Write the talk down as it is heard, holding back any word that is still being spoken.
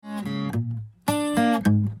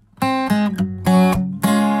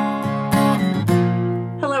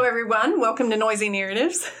welcome to Noisy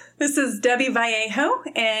Narratives. This is Debbie Vallejo,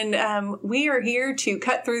 and we are here to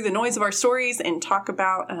cut through the noise of our stories and talk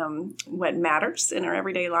about what matters in our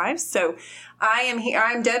everyday lives. So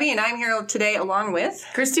I'm Debbie, and I'm here today along with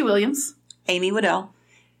Christy Williams, Amy Waddell.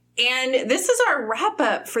 And this is our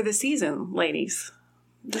wrap-up for the season, ladies.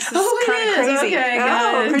 This is kind of crazy. Okay,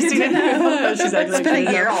 good. Christy didn't know. She's It's been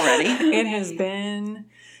a year already. It has been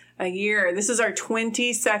a year. This is our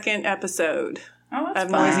 22nd episode of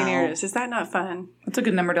Noisy Narratives. Is that not fun? That's a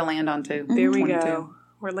good number to land on, too. There we 22. go.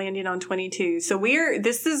 We're landing on 22. So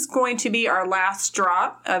this is going to be our last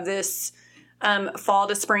drop of this fall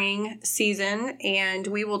to spring season, and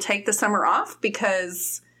we will take the summer off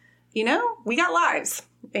because, we got lives.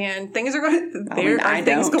 And things are going. There are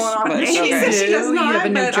things going on. She says she does not. You have a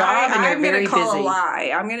new job, and you're I'm very going to call busy. a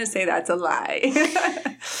lie. I'm going to say that's a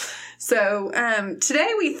lie. So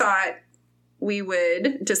today we thought we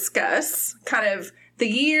would discuss kind of the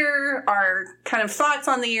year, our kind of thoughts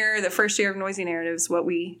on the year, the first year of Noisy Narratives, what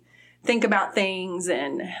we think about things,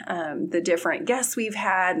 and the different guests we've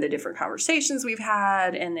had, and the different conversations we've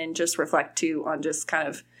had, and then just reflect too on just kind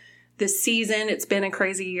of this season. It's been a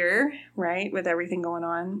crazy year, right, with everything going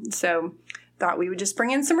on. So thought we would just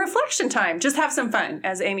bring in some reflection time, just have some fun.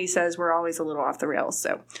 As Amy says, we're always a little off the rails.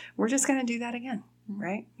 So we're just going to do that again,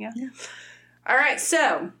 right? Yeah. All right.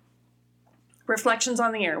 So reflections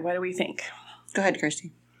on the year. What do we think? Go ahead,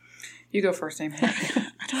 Christy. You go first, Amy.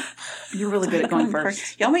 You're really good at going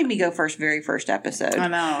first. Y'all made me go first, very first episode. I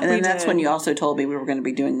know. And then that's when you also told me we were going to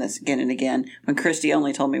be doing this again and again, when Christy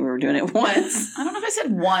only told me we were doing it once. I don't know if I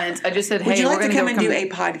said once. I just said, hey, Would you like we're to going come and do a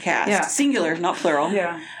podcast? Yeah. Singular, not plural.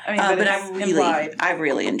 Yeah. I mean, But it's I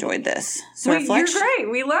really enjoyed this. So You're reflection.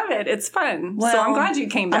 great. We love it. It's fun. Well, so I'm glad you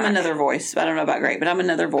came back. I'm another voice. I don't know about great, but I'm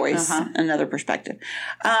another voice, another perspective.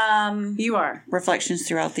 You are. Reflections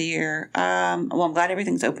throughout the year. Well, I'm glad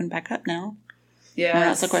everything's opened back up now. Yeah. We're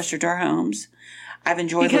not sequestered to our homes. I've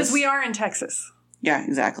enjoyed Because we are in Texas. Yeah,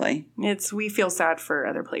 exactly. We feel sad for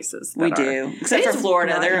other places. We do. Except for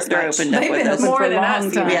Florida. They're opened up They've with been us. open More for a than us,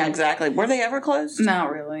 long time. Yeah, exactly. Were they ever closed?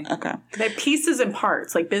 Not really. Okay. The pieces and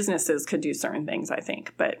parts, like businesses could do certain things, I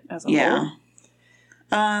think, but as a Yeah.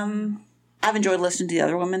 whole. I've enjoyed listening to the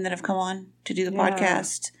other women that have come on to do the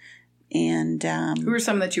podcast. And Who are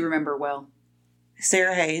some that you remember well?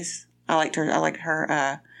 Sarah Hayes. I liked her. I liked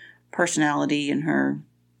her personality and her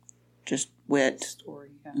just wit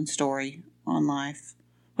and story on life.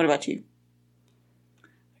 What about you?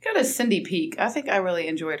 I got a Cindy Peak. I think I really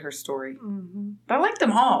enjoyed her story. Mm-hmm. But I liked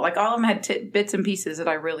them all. Like, all of them had bits and pieces that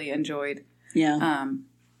I really enjoyed. Yeah.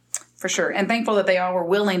 For sure. And thankful that they all were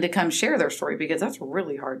willing to come share their story, because that's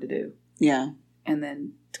really hard to do. Yeah. And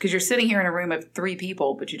then, because you're sitting here in a room of 3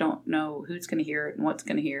 people, but you don't know who's going to hear it and what's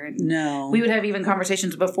going to hear it. No. We would have even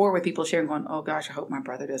conversations before with people sharing, going, oh gosh, I hope my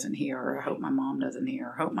brother doesn't hear, or I hope my mom doesn't hear,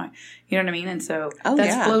 or I hope you know what I mean? And so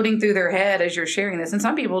that's floating through their head as you're sharing this. And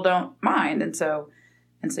some people don't mind. And so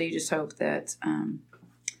you just hope that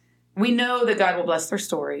we know that God will bless their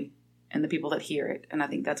story and the people that hear it. And I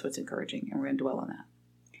think that's what's encouraging. And we're going to dwell on that.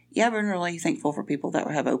 Yeah, I've been really thankful for people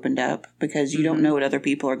that have opened up, because you don't know what other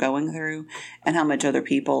people are going through and how much other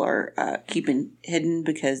people are keeping hidden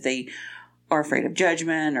because they are afraid of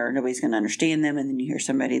judgment or nobody's going to understand them. And then you hear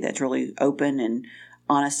somebody that's really open and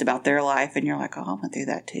honest about their life, and you're like, oh, I went through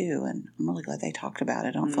that too. And I'm really glad they talked about it.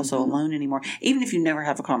 I don't feel so alone anymore, even if you never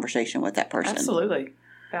have a conversation with that person. Absolutely.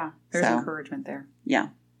 Yeah. There's encouragement there. Yeah.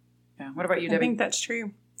 Yeah. What about you, Debbie? I think that's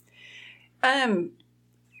true.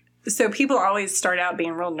 So people always start out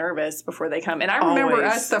being real nervous before they come. And I remember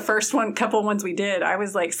us, the first couple ones we did, I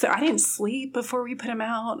was like, so I didn't sleep before we put them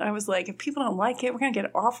out. I was like, if people don't like it, we're going to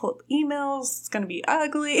get awful emails. It's going to be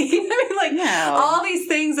ugly. I mean, all these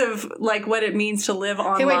things of like what it means to live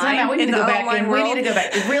online. Okay, wait, time out. We need to go back. We need to go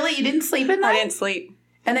back. Really? You didn't sleep at night? I didn't sleep.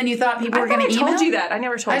 And then you thought people were going to email? I told you that. I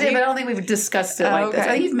never told you. I did, but I don't think we've discussed it like this. I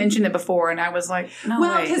think you've mentioned it before, and I was like, no way.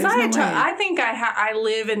 Well, because I think I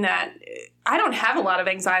live in that. I don't have a lot of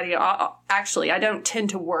anxiety. Actually, I don't tend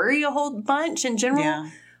to worry a whole bunch in general. Yeah.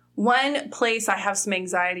 One place I have some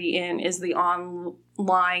anxiety in is the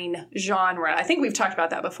online genre. I think we've talked about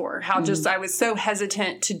that before, how just I was so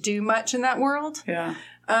hesitant to do much in that world. Yeah.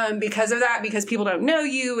 Because of that, because people don't know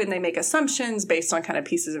you and they make assumptions based on kind of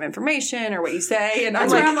pieces of information or what you say. And I'm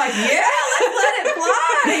like, yeah, let's let it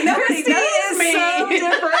fly. Nobody knows me. So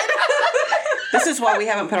different. This is why we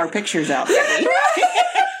haven't put our pictures out, Debbie.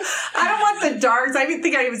 I don't want the darts. I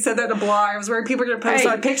think I even said that in a blog. I was worried people are going to post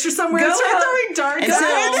our picture somewhere and start throwing darts.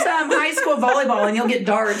 Go to some high school volleyball and you'll get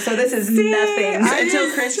darts. So this is nothing.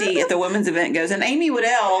 Until Christy at the women's event goes, and Amy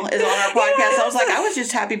Waddell is on our podcast. I was like, I was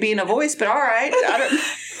just happy being a voice, but all right.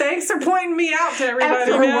 Thanks for pointing me out to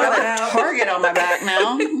everybody. I have a target on my back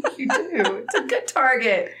now. You do. It's a good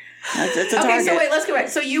target. It's a target. Okay, so wait, let's go back.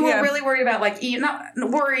 So you were really worried about, like, not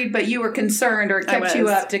worried, but you were concerned, or it kept you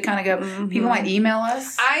up to kind of go, people might email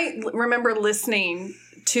us? I remember listening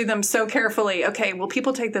to them so carefully. Okay, will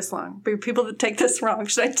people take this long? Will people take this wrong?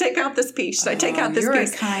 Should I take out this piece? Should I take out this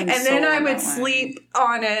piece? And then I would sleep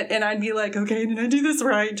on it, and I'd be like, okay, did I do this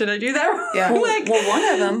right? Did I do that wrong? Yeah.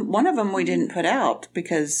 Well, one of them we didn't put out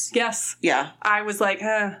because... Yes. Yeah. I was like,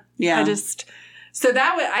 Yeah. So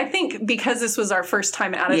that was, I think, because this was our first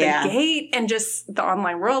time out of the gate, and just the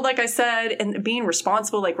online world, like I said, and being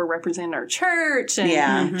responsible, like we're representing our church,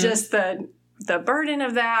 and just the burden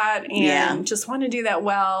of that, and just want to do that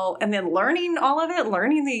well, and then learning all of it,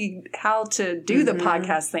 learning how to do the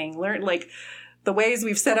podcast thing, learn like the ways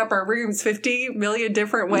we've set up our rooms, 50 million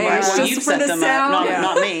different ways, just for the sound.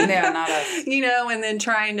 Not me. Yeah, not us. And then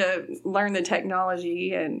trying to learn the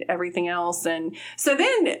technology and everything else, and so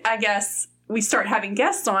then I guess we start having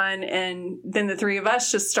guests on, and then the three of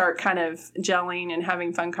us just start kind of gelling and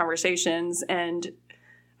having fun conversations. And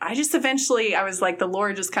I just eventually, I was like, the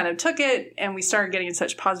Lord just kind of took it, and we started getting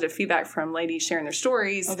such positive feedback from ladies sharing their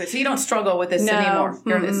stories. Okay, so you don't struggle with this anymore.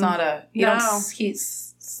 It's not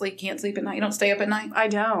can't sleep at night. You don't stay up at night? I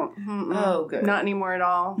don't. Oh, good. Not anymore at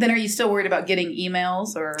all. Then are you still worried about getting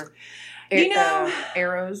emails or...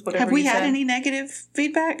 arrows, whatever. Have we had any negative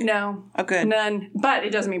feedback? No. Oh, good. None. But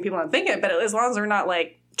it doesn't mean people don't think it. But as long as they're not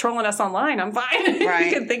like trolling us online, I'm fine. Right.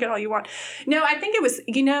 You can think it all you want. No, I think it was,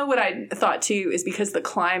 what I thought too is because the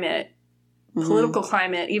climate, political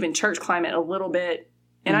climate, even church climate a little bit,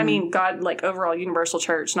 and I mean God, like overall universal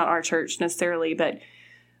church, not our church necessarily, but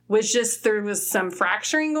was just, there was some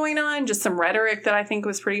fracturing going on, just some rhetoric that I think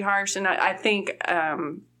was pretty harsh. And I think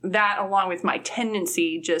that, along with my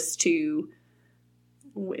tendency just to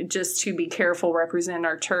be careful, represent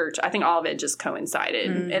our church, I think all of it just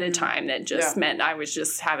coincided at a time that just meant I was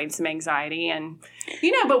just having some anxiety. And,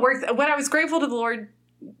 but what I was grateful to the Lord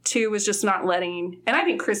too was just not letting, and I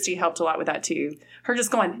think Christy helped a lot with that too. Her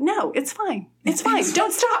just going, no, it's fine. It's fine.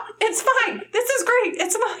 Don't stop. It's fine. This is great.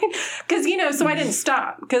 It's fine. Because, so I didn't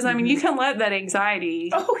stop. Because, I mean, you can let that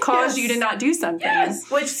anxiety cause you to not do something.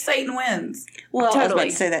 Yes, which Satan wins. Well, I was about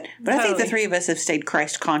to say that. But I think the three of us have stayed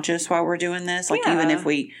Christ conscious while we're doing this. Like, even if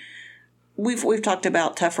we've talked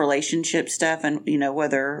about tough relationship stuff, and,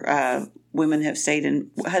 whether women have stayed in,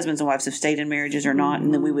 husbands and wives have stayed in marriages or not,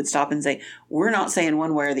 and then we would stop and say, we're not saying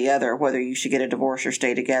one way or the other whether you should get a divorce or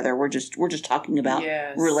stay together. We're just talking about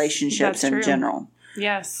relationships in general.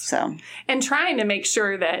 Yes. So, and trying to make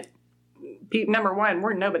sure that, number one,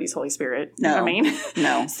 we're nobody's Holy Spirit. No. I mean,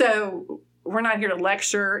 no. So we're not here to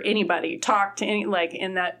lecture anybody, talk to any, like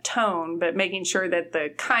in that tone, but making sure that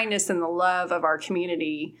the kindness and the love of our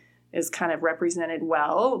community is kind of represented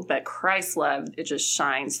well, but Christ's love, it just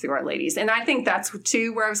shines through our ladies. And I think that's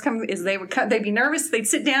too where I was coming, is they'd be nervous, they'd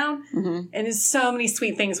sit down, and so many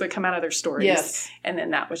sweet things would come out of their stories. Yes. And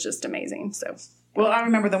then that was just amazing. So, well, I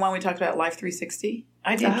remember the one we talked about, Life 360.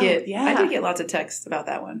 I did get lots of texts about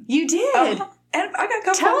that one. You did? And I got a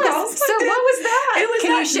couple Tell of us. calls. So what was that?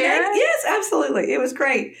 Can you share? Yes, absolutely. It was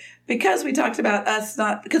great. Because we talked about us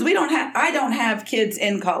because I don't have kids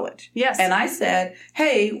in college. Yes. And I said,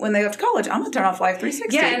 hey, when they go to college, I'm going to turn off Life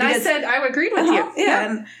 360. Yeah, and I said, I agreed with you. Yeah.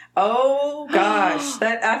 And oh, gosh,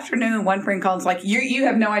 that afternoon, one friend called and was like, you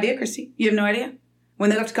have no idea, Christy. You have no idea. When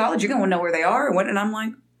they go to college, you're going to know where they are. And I'm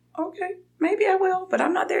like, okay, maybe I will, but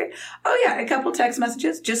I'm not there yet. Oh, yeah, a couple text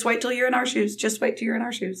messages. Just wait till you're in our shoes. Just wait till you're in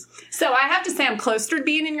our shoes. So I have to say I'm close to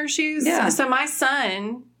being in your shoes. Yeah. So my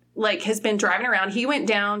son, has been driving around. He went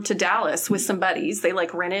down to Dallas with some buddies. They,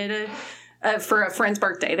 rented for a friend's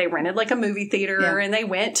birthday. They rented, a movie theater, and they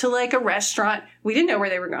went to, a restaurant. We didn't know where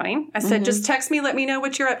they were going. I said, just text me, let me know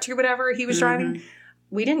what you're up to, whatever. He was driving.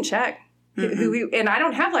 We didn't check. And I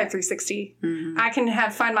don't have Life 360. I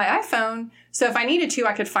can find my iPhone. So if I needed to,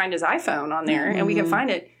 I could find his iPhone on there, and we can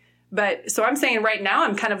find it. But so I'm saying right now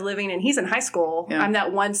I'm kind of living, and he's in high school. Yeah. I'm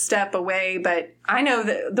that one step away, but I know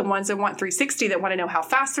that the ones that want 360 that want to know how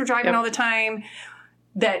fast they're driving all the time,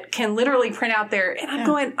 that can literally print out their, and I'm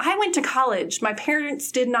going, I went to college. My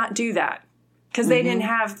parents did not do that because they didn't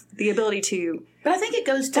have the ability to. But I think it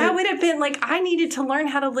goes to. That would have been I needed to learn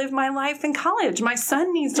how to live my life in college. My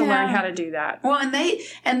son needs to learn how to do that. Well,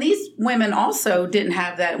 and these women also didn't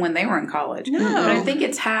have that when they were in college. No. But I think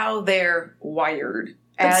it's how they're wired.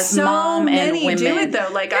 But as so mom many and women. do it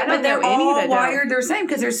though. I don't know any all that wired don't. the same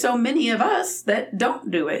because there's so many of us that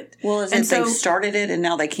don't do it. Well, as if they've started it and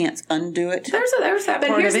now they can't undo it. There's that but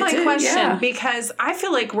part here's of it my too. question, because I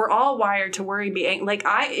feel like we're all wired to worry.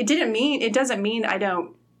 It doesn't mean I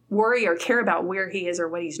don't worry or care about where he is or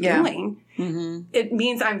what he's doing, it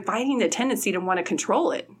means I'm fighting the tendency to want to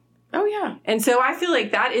control it. Oh, yeah. And so I feel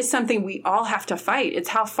like that is something we all have to fight. It's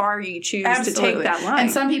how far you choose to take that line.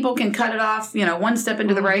 And some people can cut it off, one step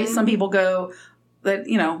into the race. Some people go,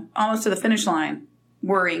 almost to the finish line,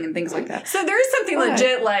 worrying and things like that. So there is something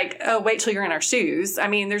legit like, oh, wait till you're in our shoes. I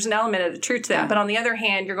mean, there's an element of the truth to that. Yeah. But on the other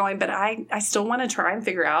hand, you're going, but I still want to try and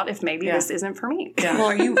figure out if maybe this isn't for me. Yeah. Well,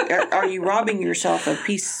 are you robbing yourself of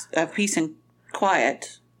peace and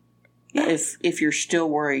quiet? Yes. If you're still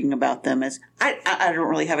worrying about them, as I don't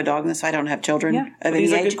really have a dog in this, so I don't have children of any age.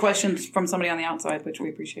 These are good questions from somebody on the outside, which we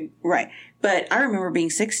appreciate. Right. But I remember being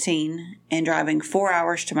 16 and driving 4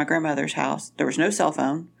 hours to my grandmother's house. There was no cell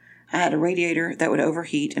phone. I had a radiator that would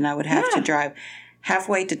overheat, and I would have to drive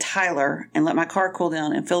halfway to Tyler and let my car cool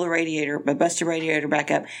down and fill the radiator, but bust the radiator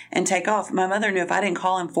back up and take off. My mother knew if I didn't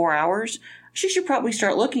call in 4 hours, she should probably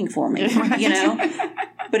start looking for me,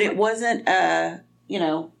 But it wasn't,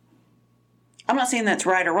 I'm not saying that's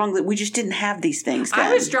right or wrong. We just didn't have these things done.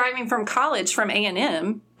 I was driving from college from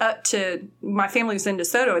A&M up to, my family was in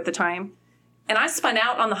DeSoto at the time, and I spun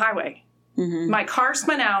out on the highway. Mm-hmm. My car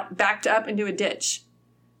spun out, backed up into a ditch.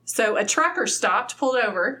 So a trucker stopped, pulled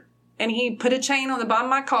over, and he put a chain on the bottom of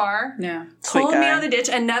my car, pulled me out of the ditch.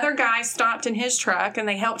 Another guy stopped in his truck, and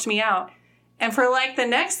they helped me out. And for the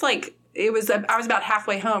next, I was about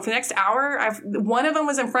halfway home. For the next hour, one of them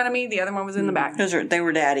was in front of me, the other one was in the back. They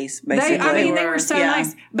were daddies, basically. They were so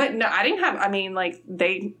nice. But no, I didn't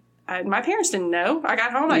have, my parents didn't know. I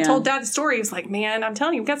got home, I told Dad the story. He was like, man, I'm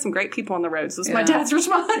telling you, we've got some great people on the roads. This was my dad's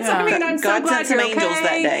response. Yeah. I mean, I'm so God glad sent you're some angels okay.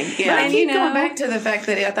 that day. Yeah. But I keep going back to the fact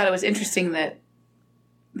that I thought it was interesting that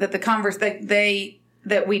the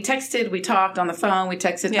that we texted, we talked on the phone, we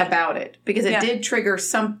texted about it because it did trigger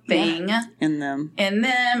something in them, and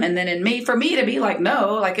then in me. For me to be like,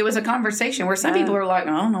 no, it was a conversation where some people are like, I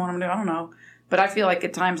don't know what I'm doing, I don't know. But I feel like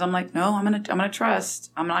at times I'm like, no, I'm gonna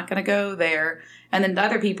trust. I'm not gonna go there, and then the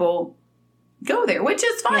other people go there, which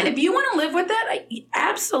is fine if you want to live with that.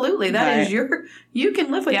 Absolutely, that is you can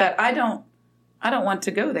live with that. I don't want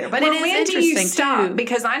to go there. But it is interesting, when do you stop? Too.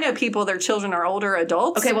 Because I know people, their children are older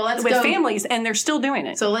adults. Okay, well, let's with go. families, and they're still doing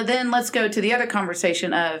it. So then let's go to the other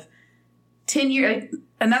conversation of 10 years.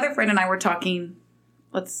 Another friend and I were talking,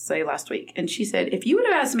 let's say last week, and she said, if you would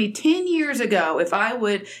have asked me 10 years ago if I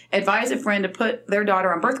would advise a friend to put their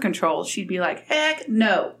daughter on birth control, she'd be like, heck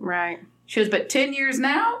no. Right. She goes, but 10 years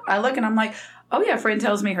now? I look and I'm like, oh yeah, a friend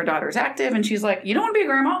tells me her daughter's active, and she's like, you don't want to be a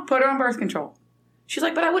grandma? Put her on birth control. She's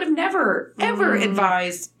like, but I would have never, ever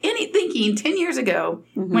advised thinking 10 years ago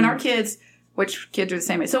when our kids, which kids are the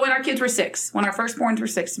same age. So when our kids were 6, when our firstborns were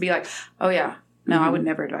 6, to be like, oh yeah, no, I would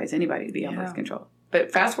never advise anybody to be on birth control. But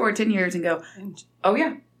fast forward 10 years and go, oh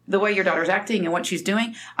yeah, the way your daughter's acting and what she's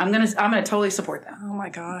doing, I'm gonna totally support that. Oh my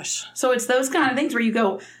gosh. So it's those kind of things where you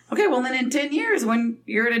go, okay, well then in 10 years when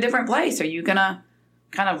you're in a different place, are you gonna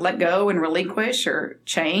kind of let go and relinquish or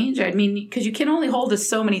change? I mean, because you can only hold to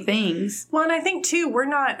so many things. Well, and I think, too, we're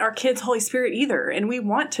not our kids' Holy Spirit either, and we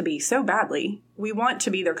want to be so badly. We want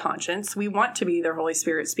to be their conscience. We want to be their Holy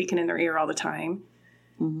Spirit speaking in their ear all the time.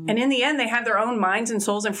 Mm-hmm. And in the end, they have their own minds and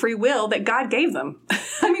souls and free will that God gave them.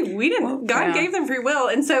 I mean, we didn't. Well, God gave them free will.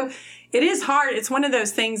 And so it is hard. It's one of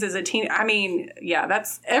those things as a teen. I mean,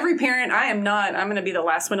 that's every parent. I'm going to be the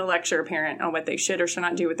last one to lecture a parent on what they should or should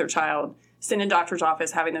not do with their child. Sit in a doctor's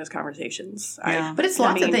office having those conversations. But it's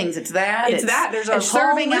lots of things. It's that. There's a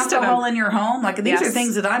serving whole list of alcohol in your home. These are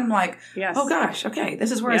things that I'm like, oh gosh, okay, this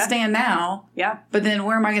is where I stand now. Yeah. But then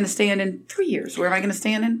where am I going to stand in 3 years? Where am I going to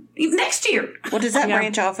stand in next year? Well, does that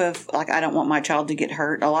branch off of, I don't want my child to get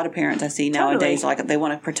hurt? A lot of parents I see nowadays, they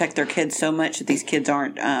want to protect their kids so much that these kids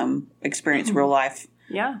aren't experiencing real life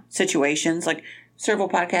situations. Several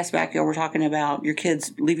podcasts back, y'all were talking about your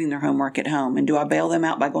kids leaving their homework at home. And do I bail them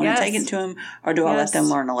out by going and taking it to them? Or do I let them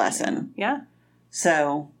learn a lesson? Yeah.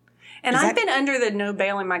 So. And I've been under the no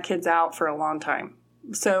bailing my kids out for a long time.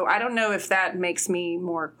 So I don't know if that makes me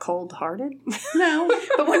more cold-hearted. No.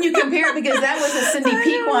 But when you compare it, because that was a Cindy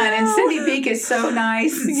Peak one, and Cindy Peak is so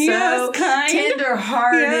nice and so kind.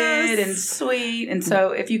 Tender-hearted and sweet. And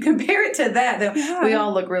so if you compare it to that, we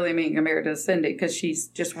all look really mean compared to Cindy because she's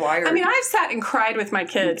just wired. I mean, I've sat and cried with my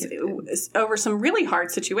kids over some really hard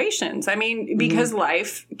situations. I mean, because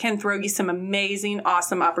life can throw you some amazing,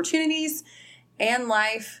 awesome opportunities, and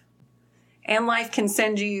life can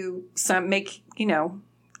send you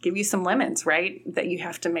give you some lemons, right? That you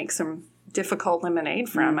have to make some difficult lemonade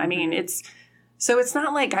from. I mean, it's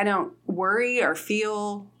not like I don't worry or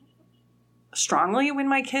feel strongly when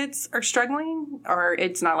my kids are struggling, or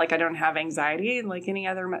it's not like I don't have anxiety like any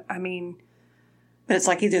other. I mean, But it's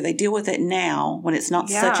like either they deal with it now when it's not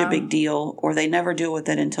such a big deal, or they never deal with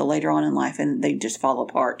it until later on in life and they just fall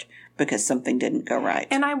apart because something didn't go right.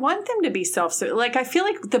 And I want them to be self-serving. Like, I feel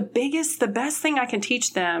like the best thing I can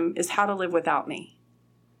teach them is how to live without me.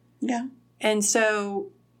 Yeah. And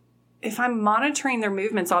so if I'm monitoring their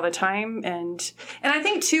movements all the time, and I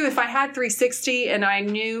think too, if I had 360 and I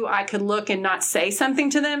knew I could look and not say something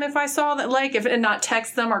to them if I saw that, like, and not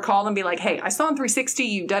text them or call them, be like, hey, I saw in 360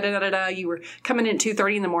 you you were coming in at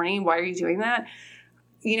 2:30 in the morning. Why are you doing that?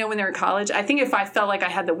 You know, when they're in college, I think if I felt like I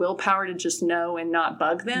had the willpower to just know and not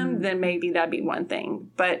bug them, then maybe that'd be one thing.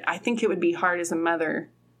 But I think it would be hard as a mother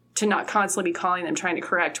to not constantly be calling them, trying to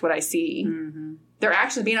correct what I see. Their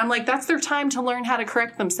actions being, I'm like, that's their time to learn how to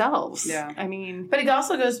correct themselves. Yeah. I mean. But it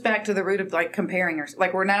also goes back to the root of like comparing,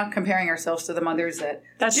 like we're now comparing ourselves to the mothers that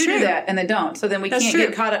do that and they don't. So then we can't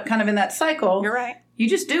get caught up kind of in that cycle. You're right. You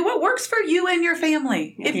just do what works for you and your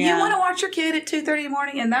family. If you want to watch your kid at 2:30 in the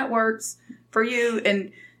morning and that works for you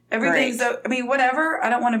and everything's, I mean, whatever,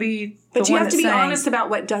 I don't want to be But you have to be honest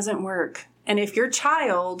about what doesn't work. And if your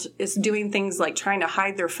child is doing things like trying to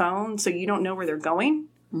hide their phone so you don't know where they're going,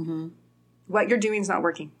 what you're doing is not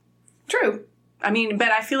working. True. I mean,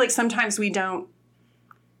 but I feel like sometimes we don't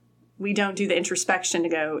do the introspection to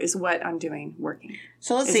go, is what I'm doing working?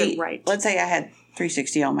 So let's see. Let's say I had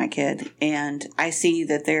 360 on my kid and I see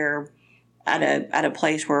that they're at a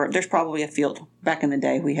place where there's probably a field. Back in the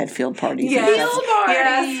day, we had field parties. Yes. Field parties!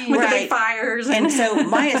 Yes, with the big fires. And so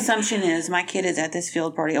my assumption is my kid is at this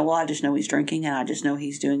field party. Oh, well, I just know he's drinking and I just know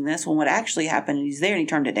he's doing this. Well, what actually happened, he's there and he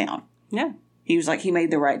turned it down. Yeah. He was like, he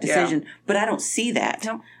made the right decision. But I don't see that.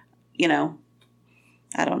 Nope. You know,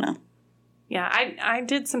 I don't know. Yeah, I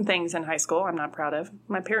did some things in high school I'm not proud of.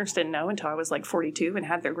 My parents didn't know until I was like 42 and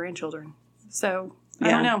had their grandchildren. So,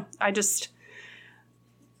 I don't know. I just,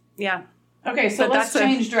 Okay, so let's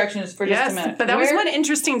change directions for just a minute. But that was one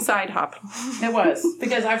interesting side hop. It was,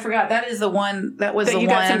 because I forgot. That is the one, that was the one. You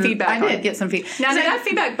got some feedback I did get some feedback. Now, did that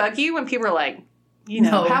feedback bug you when people were like,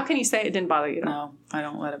 how can you say it didn't bother you? No, I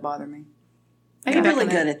don't let it bother me. You're really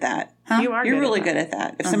good at that. Huh? You're really good at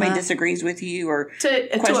that. If somebody disagrees with you or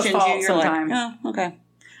questions you, you're sometime. like, oh, okay.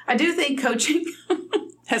 I do think coaching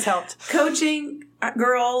has helped. Coaching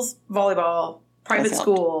girls, volleyball, private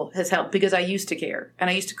school has helped because I used to care and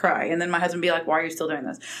I used to cry. And then my husband would be like, why are you still doing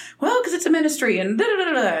this? Well, because it's a ministry and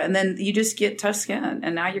da-da-da-da-da. And then you just get tough skin.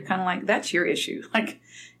 And now you're kind of like, that's your issue. Like,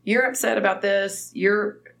 you're upset about this.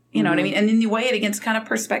 You know what I mean? And then you weigh it against kind of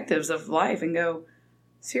perspectives of life and go,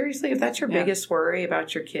 seriously, if that's your biggest worry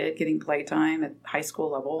about your kid getting playtime at high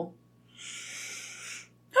school level,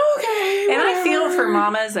 okay. And I feel for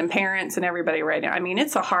mamas and parents and everybody right now. I mean,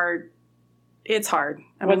 it's hard.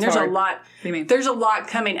 I mean, there's a lot. What do you mean? There's a lot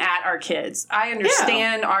coming at our kids. I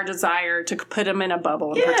understand our desire to put them in a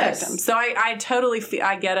bubble and protect them. So I totally feel.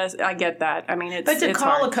 I get us. I get that. I mean, but to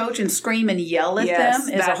call a coach and scream and yell at them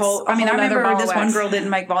is a whole. I mean, I remember this one girl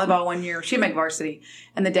didn't make volleyball one year. She didn't make varsity,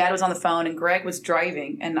 and the dad was on the phone, and Greg was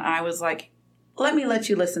driving, and I was like, "Let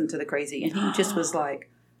you listen to the crazy," and he just was like.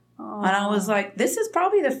 And I was like, this is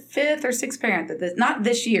probably the 5th or 6th parent that not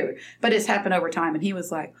this year, but it's happened over time. And he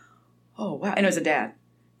was like, oh, wow. And it was a dad.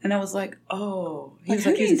 And I was like, oh. Who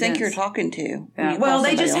do you think you're talking to? Yeah. Well,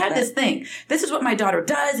 they just had this thing. This is what my daughter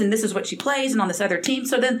does, and this is what she plays, and on this other team.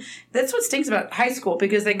 So then that's what stinks about high school,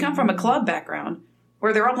 because they come from a club background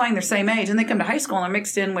where they're all playing their same age, and they come to high school and they're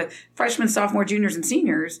mixed in with freshmen, sophomore, juniors, and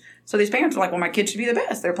seniors. So these parents are like, well, my kid should be the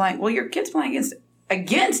best. They're playing, well, your kid's playing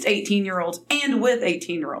against 18-year-olds and with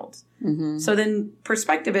 18-year-olds. Mm-hmm. So then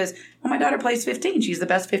perspective is, well, my daughter plays 15. She's the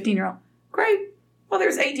best 15-year-old. Great. Well,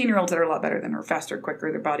 there's 18-year-olds that are a lot better than her, faster, quicker,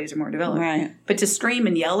 their bodies are more developed. Right. But to scream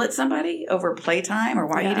and yell at somebody over playtime or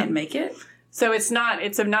why you didn't make it. So it's not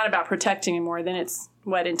about protecting anymore. Then it's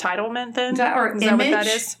what, entitlement then? Is that what that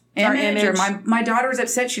is? Image. Or my daughter's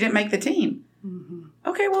upset she didn't make the team. Mm-hmm.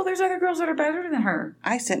 Okay, well, there's other girls that are better than her.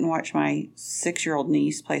 I sit and watch my 6-year-old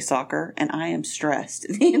niece play soccer, and I am stressed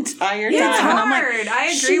the entire time. It's hard. And I'm like,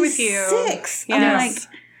 I agree with you. 6. Yes. I'm like,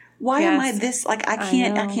 why am I this? Like, I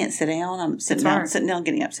can't sit down. I'm sitting down,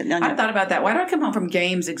 getting up, sitting down. I've thought about that. Why do I come home from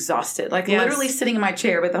games exhausted? Like, literally sitting in my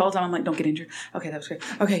chair, but the whole time I'm like, don't get injured. Okay, that was great.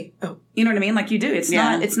 Okay, you know what I mean? Like, you do. It's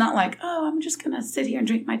not like, oh, I'm just going to sit here and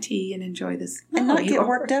drink my tea and enjoy this. No, and not get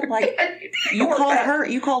worked up. Like,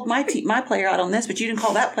 you called my player out on this, but you didn't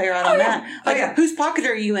call that player out on that. Like, whose pocket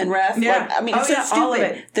are you in, ref? Yeah. Like, I mean, it's so stupid. All of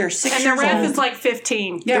it. They're 6 years old. And the ref is like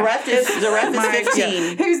 15. Yeah. The ref is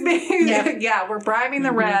 15. We're bribing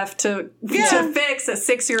the ref to fix a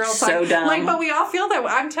 6-year-old. So dumb. Like, but we all feel that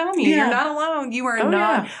way. I'm telling you, you're not alone. You are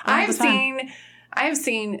not. Yeah. I've seen I have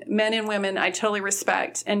seen men and women I totally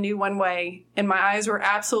respect and knew one way, and my eyes were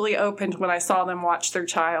absolutely opened when I saw them watch their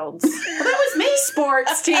child's that was me.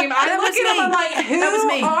 sports team. I look at them, I'm like, who that was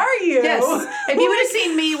me. are you? Yes. If you would have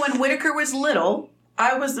seen me when Whitaker was little,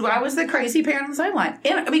 I was the crazy parent on the sideline.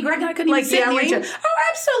 And I mean, Greg and I couldn't even sit near each other. Oh,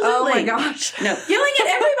 absolutely. Oh my gosh. No. Yelling at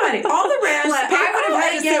everybody. All the rest. I would have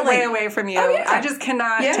had to sit way away from you. Oh, yeah. I just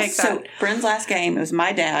cannot take that. So Bryn's last game, it was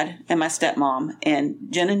my dad and my stepmom and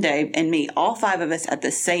Jen and Dave and me, all 5 of us at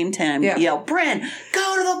the same time yell, Bryn,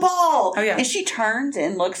 go to the ball. Oh, yeah. And she turns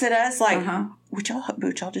and looks at us like, would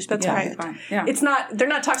y'all just be quiet? Fine. Yeah. It's not, they're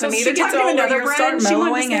not talking so to me. They're talking to another Bryn. Start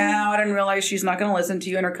mellowing out and realize she's not going to listen to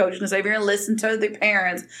you, and her coach is going to say, if you're going to listen to the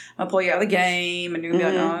parents, I'll pull you out of the game, and you're going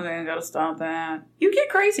to be like, oh, I got to stop that. You get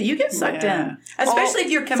crazy. You get sucked in. Especially if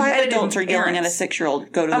you're competitive. 5 adults are yelling at a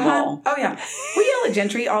 6-year-old, go to the ball. Oh, yeah. We yell at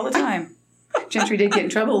Gentry all the time. Gentry did get in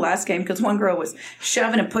trouble last game because one girl was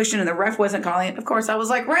shoving and pushing and the ref wasn't calling it. Of course, I was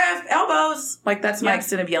like, ref, elbows. Like, that's my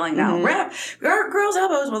extent of yelling now. Ref, girl's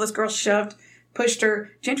elbows. Well, this girl pushed her.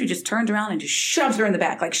 Gentry just turned around and just shoves her in the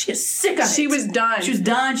back. Like, she is sick of it. She was done. She was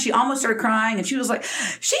done. She almost started crying, and she was like,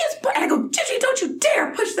 she is... And I go, Gentry, don't you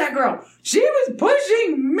dare push that girl. She was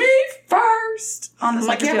pushing me first on the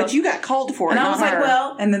soccer field. But you got called for it, and I was like, her.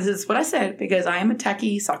 well, and this is what I said, because I am a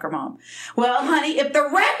techie soccer mom. Well, honey, if the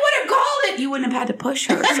ref would have called it, you wouldn't have had to push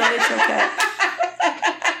her, so it's okay.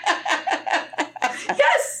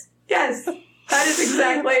 Yes. That is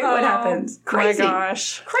exactly what happens. Crazy. My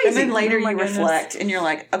gosh. Crazy. And then later you reflect and you're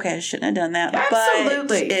like, okay, I shouldn't have done that.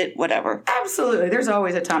 Absolutely. But whatever. Absolutely. There's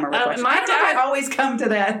always a time of reflection. My dad always come to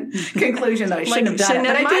that conclusion that I shouldn't have done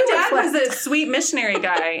it. But my dad was a sweet missionary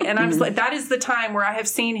guy. And I was like, that is the time where I have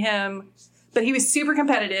seen him. But he was super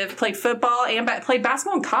competitive, played football and played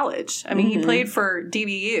basketball in college. I mean, he played for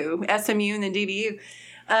DBU, SMU, and then DBU.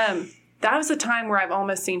 That was the time where I've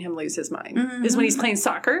almost seen him lose his mind. Is when he's playing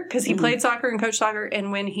soccer, because he played soccer and coached soccer,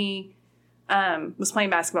 and when he was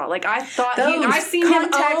playing basketball. Like, I thought I seen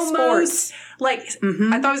him almost like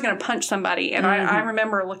I thought I was going to punch somebody, and I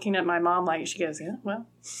remember looking at my mom like, she goes,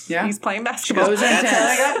 he's playing basketball. She goes That's how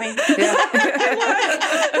they got me.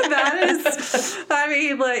 That is, I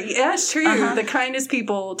mean, like, yeah, it's true. The kindest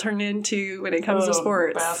people turn into when it comes to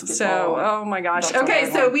sports. Basketball. So, oh my gosh. That's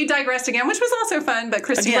okay, so we digressed again, which was also fun. But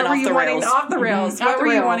Christy, Again, what were you wanting? Off the rails. What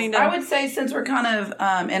were you wanting to? I would say, since we're kind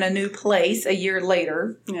of in a new place a year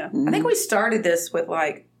later, I think we started this with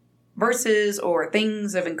like verses or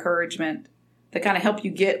things of encouragement that kind of help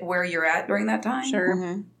you get where you're at during that time.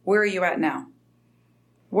 Sure. Where are you at now?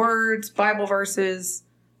 Words, Bible verses.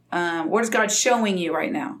 What is God showing you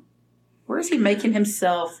right now? Where is he making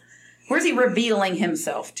himself? Where is he revealing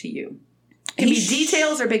himself to you? It can be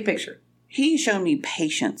details or big picture. He's shown me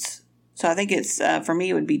patience. So I think it's, for me,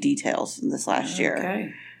 it would be details in this last year.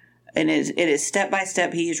 Okay. And it is step by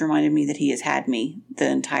step. He has reminded me that he has had me the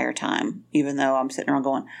entire time, even though I'm sitting around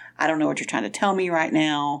going, I don't know what you're trying to tell me right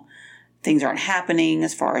now. Things aren't happening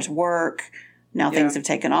as far as work. Now things have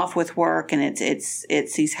taken off with work, and it's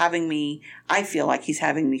he's having me, I feel like he's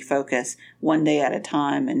having me focus one day at a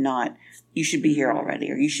time and not, you should be here already,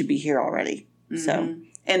 or you should be here already. So,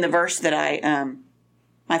 and the verse that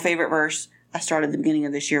my favorite verse, I started the beginning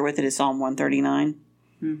of this year with it, is Psalm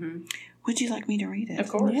 139. Would you like me to read it? Of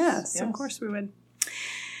course. Yes, of course we would.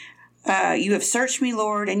 You have searched me,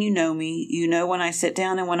 Lord, and you know me. You know when I sit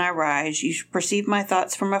down and when I rise. You perceive my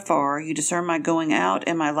thoughts from afar. You discern my going out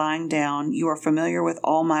and my lying down. You are familiar with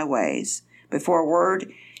all my ways. Before a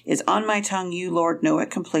word is on my tongue, you, Lord, know it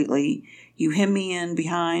completely. You hem me in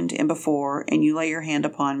behind and before, and you lay your hand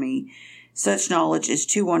upon me. Such knowledge is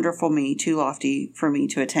too wonderful me, too lofty for me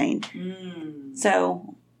to attain.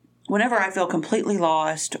 So, whenever I feel completely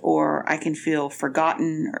lost or I can feel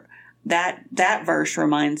forgotten, that verse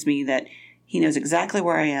reminds me that he knows exactly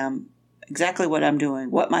where I am, exactly what I'm doing,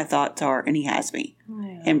 what my thoughts are, and he has me.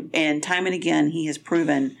 And time and again, he has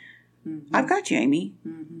proven, I've got you, Amy.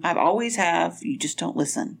 I've always have. You just don't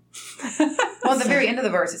listen. Well, at the very end of the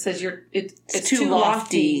verse, it says it's too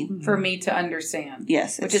lofty for me to understand.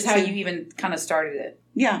 Yes. Which is how you even kind of started it.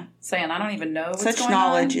 Yeah. Saying, I don't even know what's Such going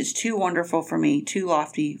knowledge on. is too wonderful for me, too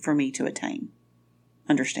lofty for me to attain.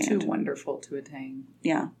 Understand. Too wonderful to attain.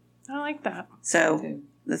 Yeah. I like that. So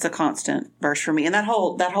that's a constant verse for me. And that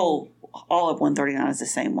whole all of 139 is the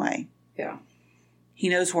same way. Yeah. He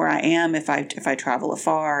knows where I am. If I travel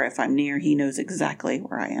afar, if I'm near, he knows exactly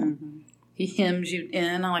where I am. He hems you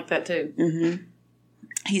in. I like that too.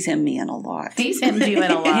 He's hemmed me in a lot. He's hemmed you in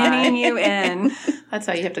a lot. Hemming you in. That's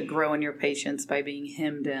how you have to grow in your patience, by being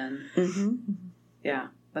hemmed in. Yeah,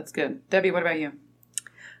 that's good. Debbie, what about you?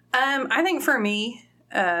 I think for me,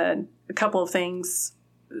 a couple of things.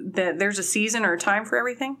 that there's a season or a time for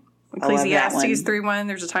everything. Ecclesiastes 3:1,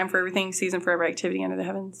 there's a time for everything, season for every activity under the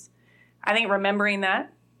heavens. I think remembering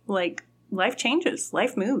that, like, life changes,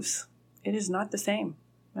 life moves. It is not the same.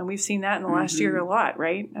 And we've seen that in the last year a lot,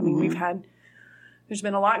 right? I mean, there's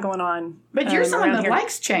been a lot going on. But you're someone that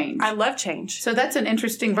likes change. I love change. So that's an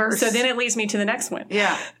interesting verse. So then it leads me to the next one.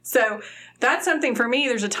 Yeah. So that's something for me.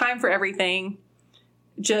 There's a time for everything.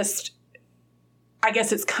 Just, I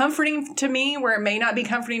guess it's comforting to me where it may not be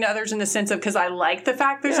comforting to others in the sense of, because I like the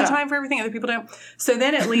fact there's a time for everything. Other people don't. So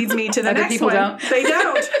then it leads me to the next one. Other people don't. They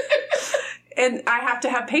don't. And I have to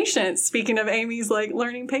have patience. Speaking of Amy's, like,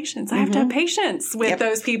 learning patience. I have to have patience with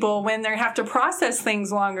those people when they have to process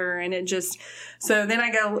things longer. And it just, so then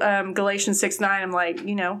I go, Galatians 6:9, I'm like,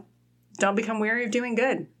 don't become weary of doing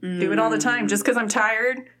good. Do it all the time. Just because I'm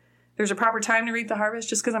tired, there's a proper time to reap the harvest.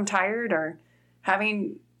 Just because I'm tired, or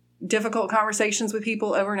having difficult conversations with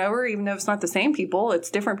people over and over, even though it's not the same people,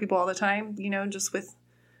 it's different people all the time, just with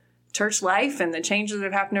church life and the changes that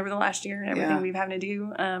have happened over the last year and everything we've had to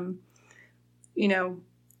do.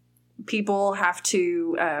 People have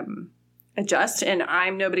to adjust, and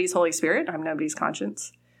I'm nobody's Holy Spirit. I'm nobody's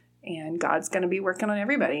conscience, and God's going to be working on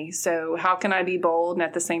everybody. So how can I be bold and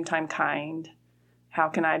at the same time kind? How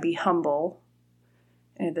can I be humble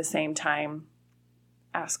and at the same time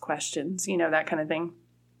ask questions, that kind of thing.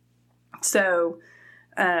 So,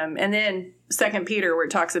 and then 2 Peter, where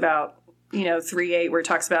it talks about, 3:8, where it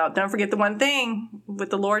talks about, don't forget the one thing, with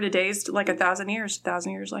the Lord, a day is like 1,000 years,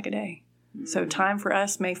 1,000 years like a day. So time for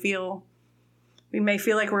us we may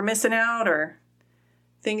feel like we're missing out, or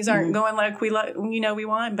things aren't going like we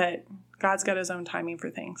want, but God's got his own timing for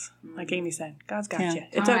things. Like Amy said, God's got you.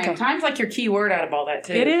 It's okay. Time's like your key word out of all that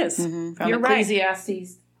too. It is. From You're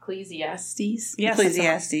Ecclesiastes. Yes,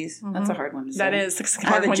 Ecclesiastes. That's a hard one to say. That is a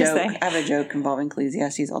hard one to say. I have a joke involving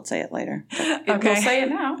Ecclesiastes. I'll say it later. Okay. We'll say it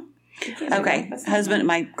now. Okay. Husband,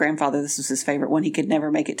 my grandfather, this was his favorite one. He could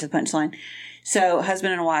never make it to the punchline. So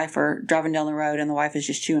husband and wife are driving down the road, and the wife is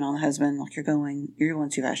just chewing on the husband, like, you're going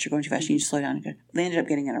too fast, you need to slow down. They ended up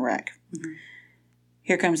getting in a wreck.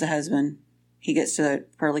 Here comes the husband. He gets to the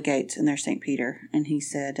pearly gates, and there's St. Peter. And he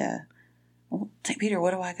said, well, St. Peter,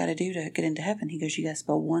 what do I got to do to get into heaven? He goes, you got to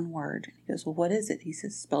spell one word. And he goes, well, what is it? He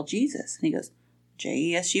says, spell Jesus. And he goes,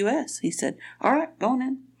 Jesus. He said, all right, going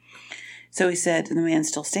in. So he said, and the man's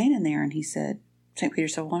still standing there, and he said, St. Peter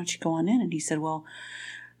said, why don't you go on in? And he said, well,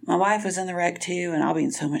 my wife was in the wreck too, and I'll be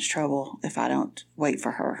in so much trouble if I don't wait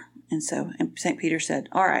for her. And St. Peter said,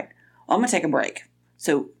 all right, well, I'm going to take a break.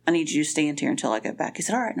 So I need you to stand here until I get back. He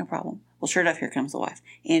said, all right, no problem. Well, sure enough, here comes the wife.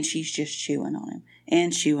 And she's just chewing on him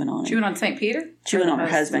and chewing on him. Chewing on St. Peter? Chewing on her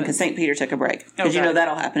husband, because St. Peter took a break. Because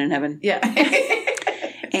that'll happen in heaven. Yeah.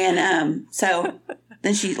 And so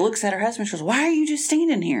then she looks at her husband. She goes, why are you just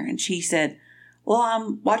standing here? And she said, well,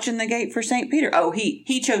 I'm watching the gate for St. Peter. Oh,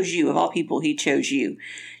 he chose you. Of all people, he chose you.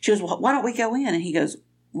 She goes, well, why don't we go in? And he goes,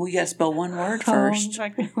 well, you got to spell one word first.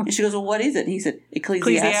 And she goes, well, what is it? And he said,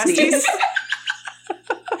 Ecclesiastes.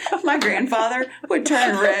 My grandfather would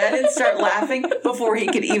turn red and start laughing before he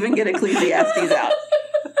could even get Ecclesiastes out.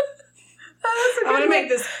 I'm going to make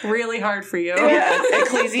this really hard for you. Yeah,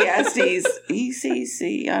 Ecclesiastes.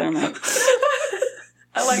 ECC. I don't know.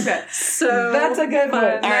 I like that. So that's a good one.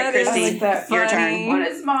 All right, Christy, your turn. What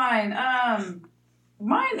is mine?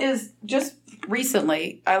 Mine is just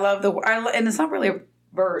recently. And it's not really a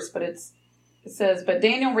verse, but it says, but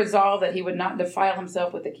Daniel resolved that he would not defile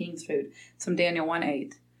himself with the king's food. It's from Daniel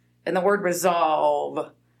 1:8. And the word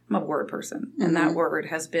resolve, I'm a word person, and that word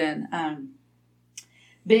has been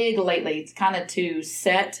big lately. It's kind of to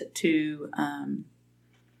set to,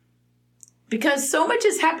 because so much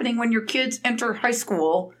is happening when your kids enter high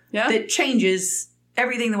school that changes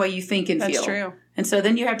everything the way you think and feel. That's true. And so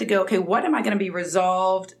then you have to go, okay, what am I going to be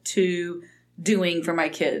resolved to doing for my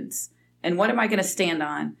kids? And what am I going to stand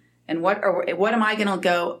on? And what am I going to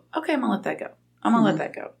go, okay, I'm going to let that go. I'm going to let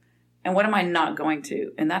that go. And what am I not going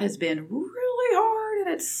to? And that has been really hard. And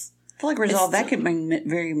I feel like resolve, that could mean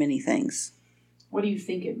very many things. What do you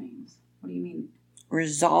think it means? What do you mean?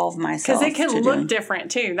 Resolve myself. Because it can look different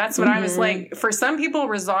too. That's what I was like. For some people,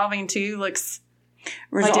 resolving too looks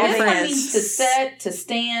resolving means to set, to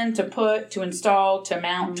stand, to put, to install, to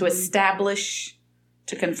mount, to establish,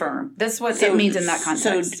 to confirm. That's what it means in that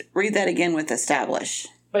context. So read that again with establish.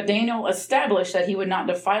 But Daniel established that he would not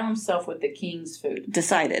defile himself with the king's food.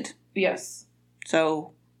 Decided. Yes.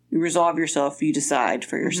 So you resolve yourself, you decide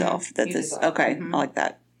for yourself that you this decide. Okay, I like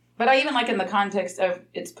that. But I even like in the context of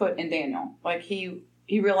it's put in Daniel. Like he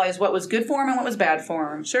realized what was good for him and what was bad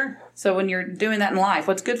for him. Sure. So when you're doing that in life,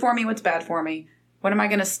 what's good for me, what's bad for me? What am I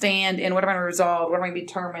going to stand in? What am I going to resolve? What am I going to be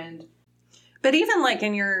determined? But even like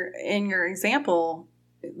in your example,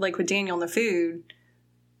 like with Daniel and the food,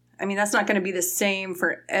 I mean, that's not going to be the same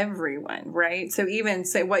for everyone, right? So even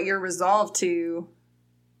say what you're resolved to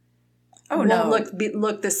won't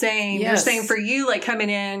look the same. Yes. You're saying for you, like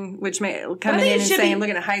coming in, and saying,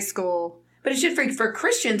 looking at high school. But it should, for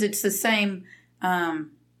Christians, it's the same,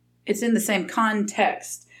 it's in the same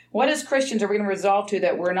context. What as Christians are we going to resolve to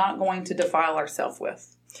that we're not going to defile ourselves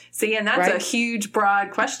with? See, and that's a huge,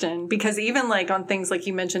 broad question, because even like on things like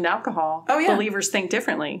you mentioned alcohol, believers think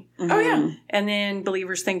differently. Mm-hmm. Oh, yeah. And then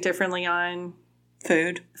believers think differently on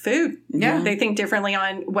food. Yeah. They think differently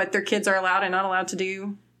on what their kids are allowed and not allowed to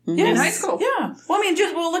do in high school. Yeah. Well, I mean,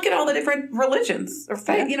 look at all the different religions or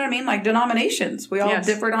faith, you know what I mean? Like denominations. We all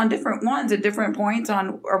differed on different ones at different points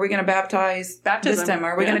on, are we going to baptism this time?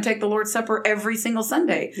 Are we going to take the Lord's Supper every single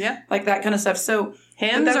Sunday? Yeah. Like that kind of stuff. So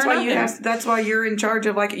that's why you're in charge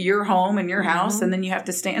of like your home and your house. And then you have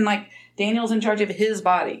to stand, and like Daniel's in charge of his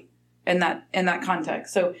body in that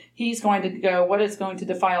context. So he's going to go, what is going to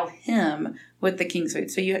defile him with the king's food?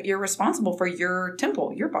 So you're responsible for your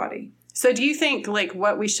temple, your body. So do you think, like,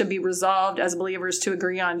 what we should be resolved as believers to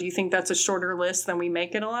agree on, do you think that's a shorter list than we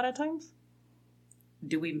make it a lot of times?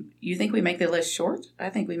 You think we make the list short? I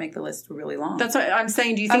think we make the list really long. That's what I'm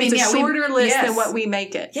saying. Do you think it's a shorter list than what we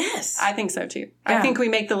make it? Yes. I think so, too. Yeah. I think we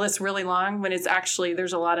make the list really long when it's actually,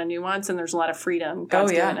 there's a lot of nuance and there's a lot of freedom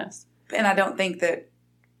God's given us. And I don't think that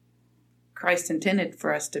Christ intended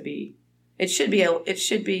for us to be, it should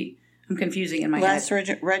be, I'm confusing in my head. Less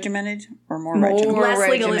regimented or more regimented? Less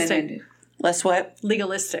legalistic. Less what?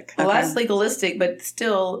 Legalistic. Okay. Less legalistic, but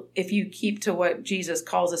still, if you keep to what Jesus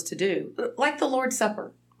calls us to do, like the Lord's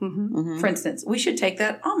Supper, for instance, we should take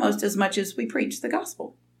that almost as much as we preach the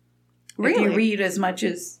gospel. Really? If you read as much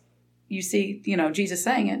as you see, Jesus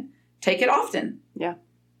saying it, take it often. Yeah.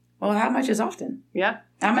 Well, how much is often? Yeah.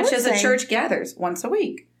 How much as a church gathers? Once a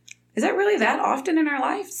week. Is that really that often in our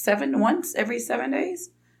life? Once every 7 days?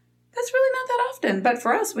 That's really not that often. But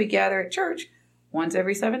for us, we gather at church once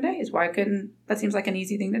every 7 days. That seems like an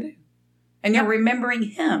easy thing to do. And you're remembering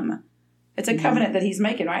him. It's a covenant that he's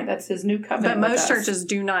making, right? That's his new covenant. But most churches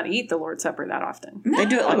do not eat the Lord's Supper that often. No. They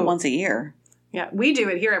do it like once a year. Yeah. We do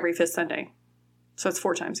it here every 5th Sunday. So it's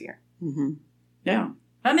 4 times a year. Mm-hmm. Yeah.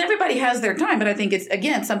 I mean, everybody has their time, but I think it's,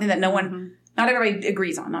 again, something that not everybody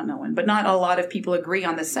agrees on, not no one, but not a lot of people agree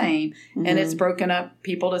on the same. Mm-hmm. And it's broken up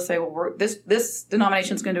people to say, well, this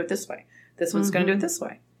denomination's going to do it this way. This one's going to do it this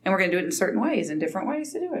way. And we're going to do it in certain ways, in different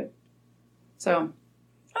ways to do it. So,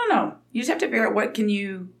 I don't know. You just have to figure out what can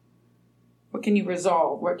you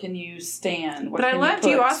resolve? What can you stand? But I loved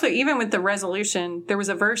you also, even with the resolution, there was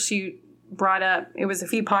a verse you brought up. It was a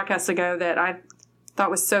few podcasts ago that I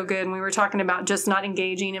thought was so good. And we were talking about just not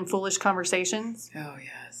engaging in foolish conversations. Oh,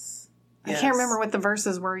 yes. I can't remember what the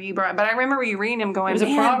verses were you brought, but I remember you reading them going, it was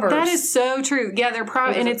a Proverbs. That is so true. Yeah, they're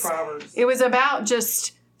Proverbs. It was about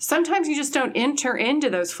just, sometimes you just don't enter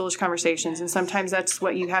into those foolish conversations, and sometimes that's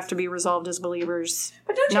what you have to be resolved as believers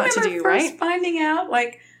but don't you not remember to do, first right? Finding out,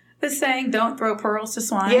 like, the saying, don't throw pearls to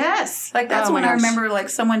swine? Yes. Like, that's when I remember, like,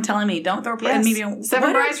 someone telling me, don't throw pearls. Yes.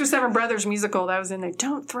 Seven Brides for Seven Brothers musical, that was in there.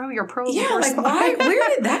 Don't throw your pearls before swine. Why?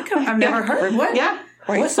 Where did that come from? I've never heard. What? Yeah.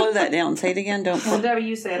 Wait, slow that down. Say it again. Whatever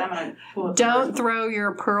you said, I'm going to pull up. Don't throw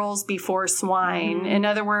your pearls before swine. Mm-hmm. In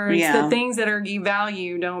other words, the things that you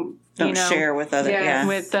value, don't share with others. Yeah.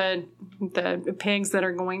 With the pigs that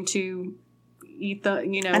are going to eat the,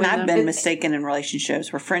 And I've been mistaken in relationships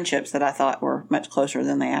for friendships that I thought were much closer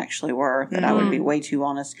than they actually were, that I would be way too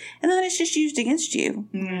honest. And then it's just used against you.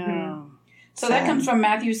 Mm-hmm. So that comes from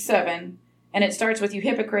Matthew 7, and it starts with, you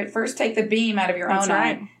hypocrite, first take the beam out of your own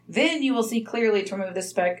eye. Then you will see clearly to remove the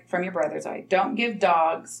speck from your brother's eye. Don't give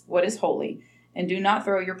dogs what is holy, and do not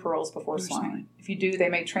throw your pearls before swine. If you do, they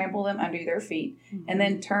may trample them under their feet, and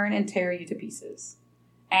then turn and tear you to pieces.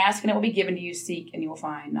 Ask, and it will be given to you. Seek, and you will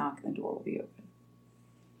find. Knock, and the door will be open.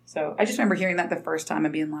 So I just remember hearing that the first time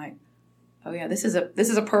and being like, oh yeah, this is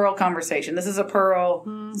a pearl conversation. This is a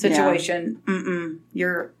pearl situation.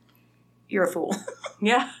 Yeah. You're a fool.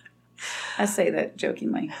 Yeah. I say that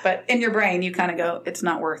jokingly. But in your brain, you kind of go, it's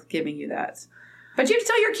not worth giving you that. But you have to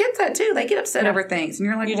tell your kids that, too. They get upset over things. And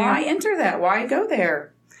you're like, why enter that? Why go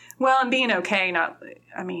there? Well, and being okay, not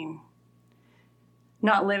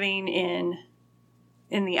living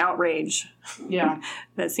in the outrage. Yeah.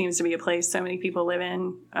 That seems to be a place so many people live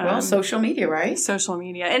in. Social media, right? Social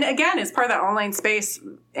media. And again, it's part of that online space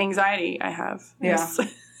anxiety I have. Yeah.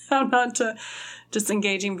 I'm not just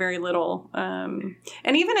engaging very little. And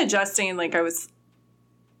even adjusting, like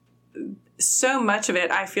so much of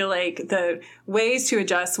it, I feel like the ways to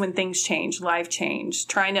adjust when things change, life change,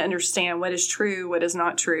 trying to understand what is true, what is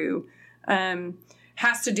not true.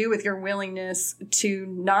 has to do with your willingness to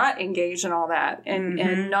not engage in all that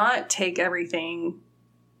and not take everything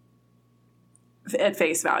at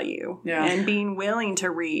face value and being willing to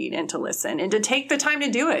read and to listen and to take the time to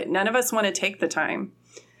do it. None of us want to take the time.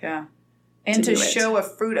 Yeah. And to show a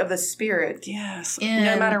fruit of the Spirit. Yes.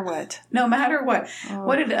 No matter what. No matter what. Oh.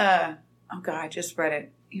 What did, God, I just read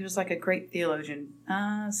it. He was like a great theologian.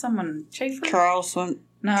 Someone, Schaeffer? Charles Swindoll.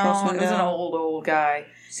 No, it was an old guy.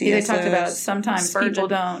 They talked about sometimes Spurgeon. People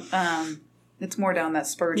don't, it's more down that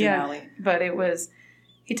Spurgeon alley. But it was,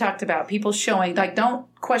 he talked about people showing, like,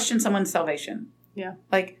 don't question someone's salvation. Yeah.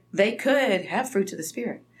 Like, they could have fruits of the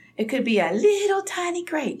Spirit. It could be a little tiny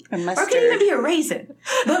grape. Or it could even be a raisin.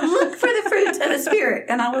 But look for the fruits of the Spirit.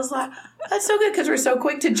 And I was like, that's so good because we're so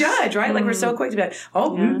quick to judge, right? Like, we're so quick to be like,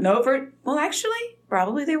 no fruit. Well, actually,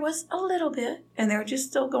 probably there was a little bit. And they're just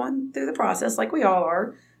still going through the process like we all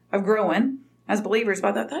are of growing as believers. But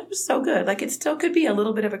I thought that was so good. Like, it still could be a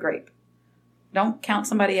little bit of a grape. Don't count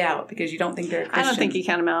somebody out because you don't think they're a Christian. I don't think you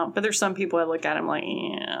count them out, but there's some people I look at them like,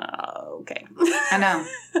 yeah, okay. I know.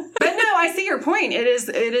 But no, I see your point. It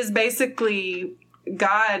is basically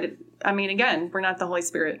God. I mean, again, we're not the Holy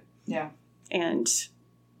Spirit. Yeah. And,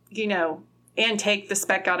 and take the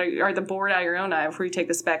speck out of, or the board out of your own eye before you take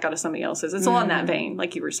the speck out of somebody else's. It's all in that vein,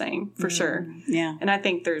 like you were saying, for sure. Yeah. And I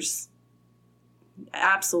think there's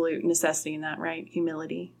absolute necessity in that, right?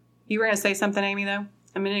 Humility. You were going to say something, Amy, though,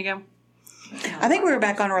 a minute ago? I think we were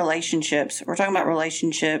back on relationships. We're talking about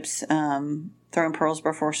relationships, throwing pearls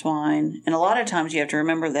before swine. And a lot of times you have to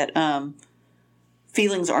remember that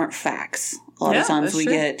feelings aren't facts. A lot of times we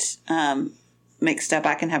get mixed up.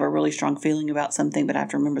 I can have a really strong feeling about something, but I have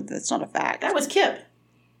to remember that that's not a fact. That was Kip.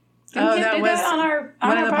 That was on our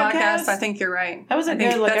podcast. I think you're right. That was a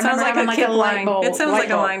good look. That sounds like a Kip line. It sounds like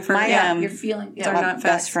a line for your feeling. Yeah. My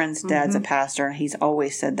best friend's dad's a pastor, and he's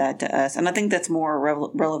always said that to us. And I think that's more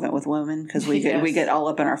relevant with women because we get all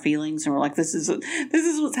up in our feelings, and we're like, "This is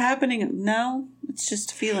what's happening." No, it's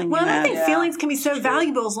just a feeling. Well, I think feelings can be so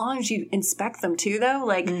valuable as long as you inspect them too. Though,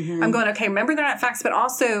 like I'm going, okay, remember they're not facts, but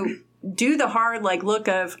also do the hard look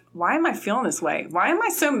of why am I feeling this way? Why am I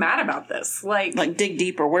so mad about this? Like dig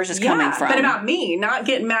deeper. Where's this coming from? But about me, not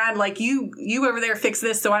getting mad like you over there fix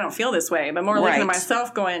this so I don't feel this way, but more looking at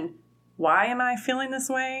myself going, why am I feeling this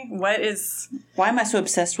way? Why am I so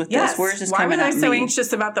obsessed with this? Where's this coming from? Why was I so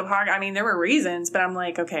anxious about the podcast? I mean, there were reasons, but I'm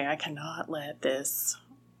like, okay, I cannot let this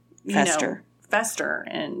fester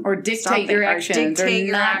and or dictate your actions or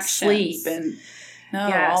not sleep and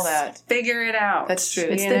all that. Figure it out. That's true.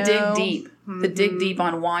 It's the dig deep. The dig deep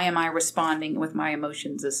on why am I responding with my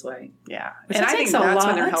emotions this way. Yeah. Which and I think that's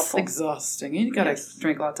when they're helpful. It's exhausting. You got to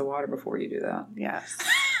drink lots of water before you do that. Yes.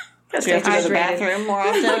 Do you have to go to the bathroom more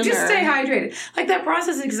often? Just stay hydrated. Like that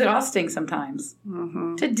process is exhausting sometimes.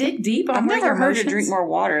 To dig deep on I've your never heard emotions. to drink more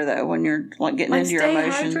water though when you're getting into your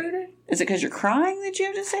emotions. Hydrated? Is it because you're crying that you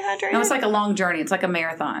have to stay hydrated? No, it's like a long journey. It's like a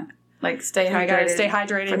marathon. Like stay hydrated. Stay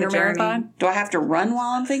hydrated in your marathon. Do I have to run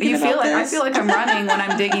while I'm thinking about this? I feel like I'm running when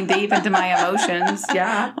I'm digging deep into my emotions.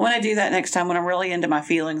 Yeah. When I do that next time, when I'm really into my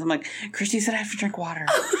feelings, I'm like, Christy said I have to drink water.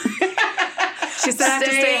 She said I have to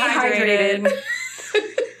stay hydrated.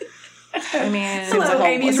 I mean,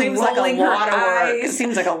 it seems like a lot of work. It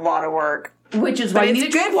seems like a lot of work. Which is why you need to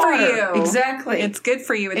drink water. For you. Exactly. It's good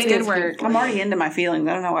for you. It's good work. I'm already into my feelings.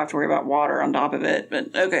 I don't know. I have to worry about water on top of it,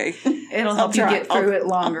 but okay. It'll help you get through it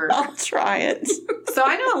longer. I'll try it. So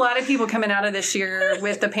I know a lot of people coming out of this year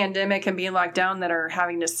with the pandemic and being locked down that are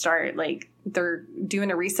having to start, they're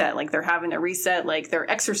doing a reset. They're having to reset,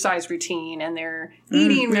 their exercise routine and their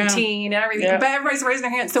eating routine and everything. Yeah. But everybody's raising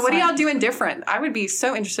their hands. So what are y'all doing different? I would be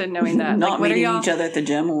so interested in knowing that. Not meeting each other at the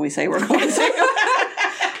gym when we say we're going to.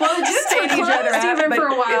 Well, the gyms were closed even for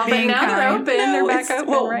a while, but now they're open. They're back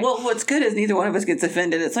open, right? Well, what's good is neither one of us gets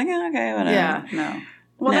offended. It's like, okay, whatever. Yeah, no.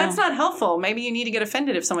 Well, that's not helpful. Maybe you need to get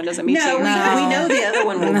offended if someone doesn't meet you. No, we know the other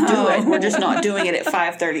one will do it. We're just not doing it at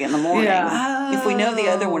 5:30 in the morning. Yeah. If we know the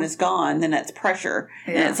other one is gone, then that's pressure.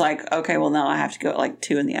 Yeah. And it's like, okay, well, now I have to go at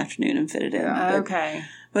 2 in the afternoon and fit it in. Yeah. Okay.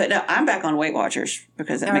 But no, I'm back on Weight Watchers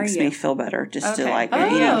because it makes me feel better just to eat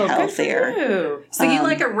healthier. So you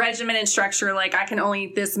like a regimen and structure, I can only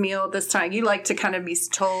eat this meal at this time. You like to kind of be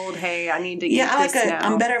told, hey, I need to eat this now.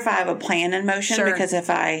 I'm better if I have a plan in motion because if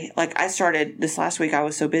I started this last week, I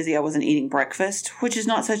was so busy I wasn't eating breakfast, which is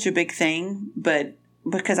not such a big thing, but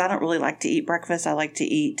because I don't really like to eat breakfast, I like to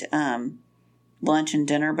eat lunch and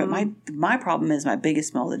dinner. But my problem is my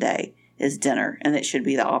biggest meal of the day is dinner, and it should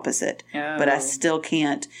be the opposite. Oh. But I still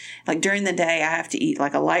can't. During the day, I have to eat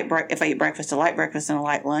a light if I eat breakfast, a light breakfast and a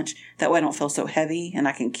light lunch. That way I don't feel so heavy, and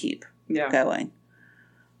I can keep going.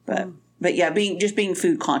 But but yeah, being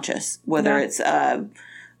food conscious, whether it's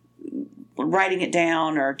writing it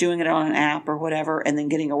down or doing it on an app or whatever, and then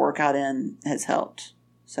getting a workout in has helped.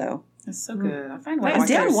 So that's so good. I find I'm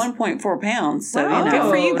down 1.4 pounds. So wow, good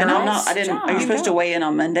for you. And I'm not. You're supposed to weigh in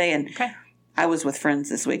on Monday, and I was with friends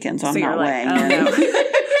this weekend, so I'm not weighing.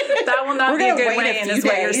 That will not be a good weigh-in, is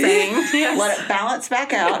what you're saying. Yes. Let it balance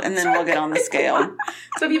back out, and then we'll get on the scale.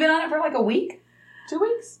 So have you been on it for like a week? 2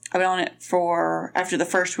 weeks? I've been on it after the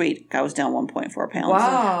first week, I was down 1.4 pounds.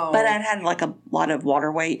 Wow. But I'd had like a lot of water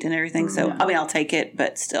weight and everything. So, I mean, I'll take it,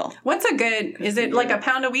 but still. What's a good, is it like a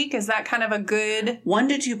pound a week? Is that kind of a good? 1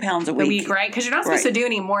 to 2 pounds a week. Right? Because you're not supposed to do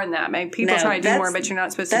any more than that. Maybe people try to do more, but you're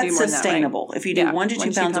not supposed to do more than that. That's sustainable. If you do 1 to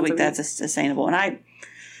 2 pounds a week, that's sustainable. And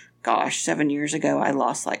 7 years ago, I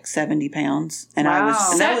lost like 70 pounds. And wow.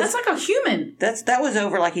 That's like a human. That was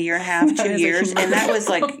over like a year and a half, 2 years. And that was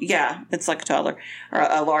like, it's like a toddler or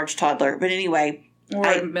a large toddler. But anyway,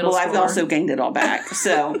 I've also gained it all back.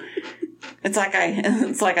 So it's like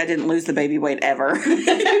I didn't lose the baby weight ever.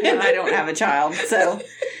 And I don't have a child. So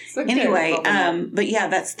anyway, but yeah,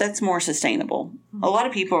 that's more sustainable. A lot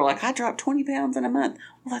of people are like, I dropped 20 pounds in a month.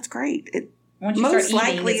 Well, that's great. Most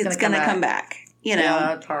likely it's going to come back. You know,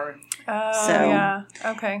 yeah, it's hard. Oh, so, yeah.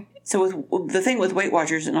 Okay. So with the thing with Weight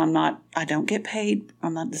Watchers, and I don't get paid.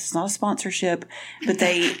 This is not a sponsorship, but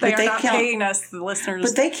they are not paying us, the listeners.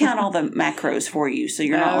 But they count all the macros for you, so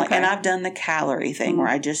you're not like. And I've done the calorie thing where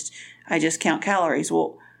I just count calories.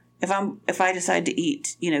 Well, if I decide to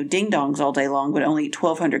eat ding dongs all day long, but only eat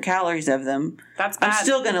 1,200 calories of them, that's bad. I'm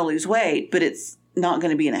still going to lose weight, but it's not going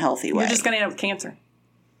to be in a healthy way. You're just going to end up with cancer.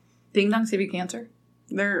 Ding dongs give you cancer?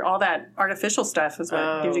 All that artificial stuff is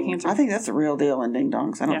what gives you cancer. I think that's the real deal in ding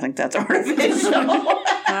dongs. I don't think that's artificial.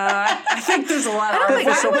 I think there's a lot of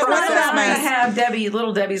artificial process. I have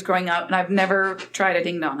little Debbie's growing up, and I've never tried a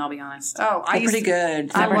ding dong. I'll be honest. Oh, they're pretty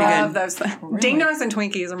good. I love those things. Really? Ding dongs and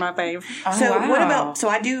Twinkies are my fave. Oh, so what about? So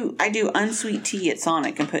I do unsweet tea at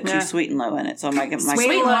Sonic and put 2 Sweet and Low in it. So I make my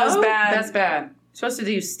Sweet and Low is bad. That's bad. You're supposed to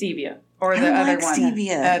do stevia or the other one,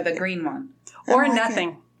 stevia, the green one, or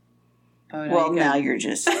nothing. Oh, no, well, now you're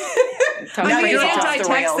just. I'm being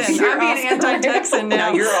anti-Texan. I'm being anti-Texan now.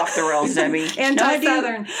 Now you're off the rails, Debbie.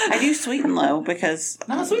 Anti-Southern. I do Sweet and Low because.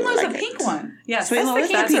 No, Sweet and Low is the pink one. Yeah, Sweet and Low is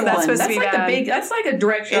the pink one. That's supposed to be like bad. That's like a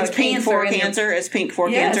direct. It's pink for cancer. It's pink for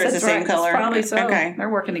cancer. It's the same color. It's probably so. Okay, they're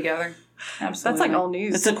working together. Absolutely. That's like old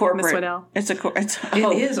news. It's a corporate. Miss Waddell. It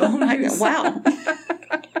is old news. Wow.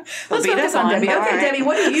 Let's focus on Debbie. Okay, Debbie,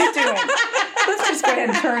 what are you doing? Let's just go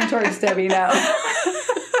ahead and turn towards Debbie now.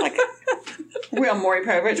 We're on Maury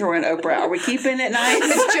Povich or we're on Oprah. Are we keeping it nice?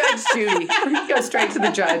 It's Judge Judy. We go straight to the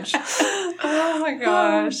judge. Oh my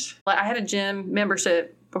gosh. I had a gym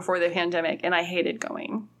membership before the pandemic and I hated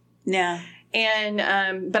going. Yeah.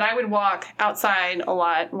 And, but I would walk outside a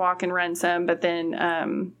lot, walk and run some, but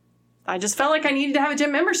then, I just felt like I needed to have a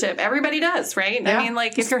gym membership. Everybody does, right? Yeah. I mean,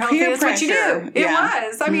 like, if you're healthy, that's what you do. It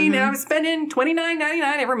was. I mean, I was spending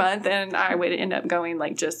 $29.99 every month, and I would end up going,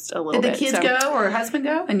 like, just a little bit. Did the kids go or husband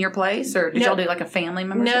go in your place? Or did y'all do, like, a family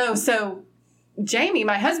membership? No, so Jamie,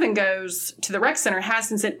 my husband, goes to the rec center, has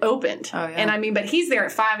since it opened. Oh, yeah. And I mean, but he's there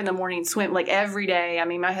at 5 a.m, swim like every day. I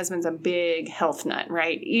mean, my husband's a big health nut,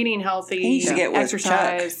 right? Eating healthy,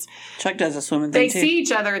 exercise. Chuck does a swimming thing too. They see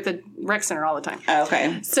each other at the rec center all the time. Oh,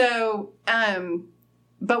 okay. So,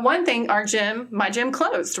 but one thing, my gym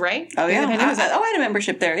closed, right? Oh, yeah. I had a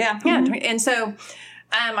membership there, yeah. Yeah. And so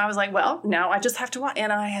I was like, well, now I just have to watch.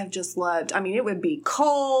 And I have just loved, I mean, it would be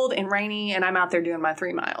cold and rainy, and I'm out there doing my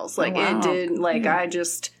 3 miles. Like, it did, like,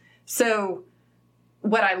 so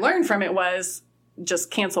what I learned from it was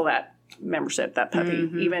just cancel that membership, that puppy.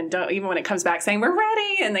 Mm-hmm. Even when it comes back saying, we're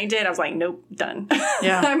ready, and they did, I was like, nope, done.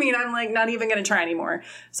 Yeah. I mean, I'm like, not even going to try anymore.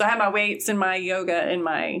 So I have my weights and my yoga and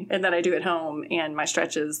that I do at home and my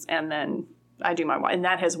stretches, and then I do and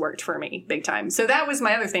that has worked for me big time. So that was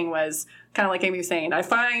my other thing, was kind of like Amy was saying, I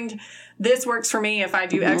find this works for me if I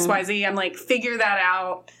do XYZ. I'm like, figure that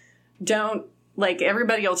out. Don't, like,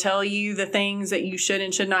 everybody will tell you the things that you should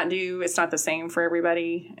and should not do. It's not the same for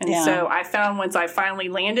everybody. And so I found once I finally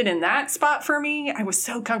landed in that spot for me, I was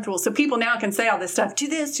so comfortable. So people now can say all this stuff, do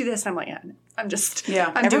this. And I'm like, I'm just,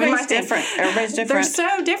 I'm doing my different. Everybody's different. They're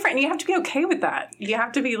so different. And you have to be okay with that. You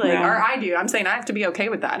have to be like, or I do. I'm saying I have to be okay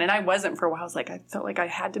with that. And I wasn't for a while. I was like, I felt like I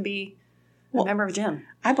had to be a member of a gym.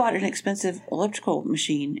 I bought an expensive elliptical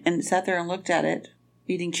machine and sat there and looked at it,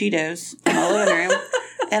 eating Cheetos in my living room.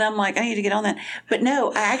 And I'm like, I need to get on that. But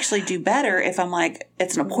no, I actually do better if I'm like,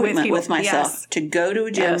 it's an appointment with myself to go to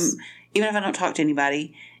a gym, even if I don't talk to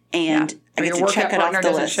anybody, and I get to check it off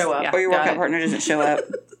the list. Or your workout partner doesn't show up.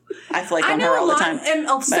 I flake on her all the time.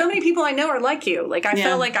 And so many people I know are like you. Like, I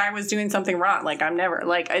felt like I was doing something wrong. Like, I'm never,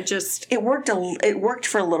 like, It worked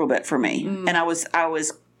for a little bit for me. And I was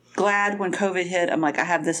glad when COVID hit. I'm like, I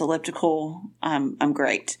have this elliptical. I'm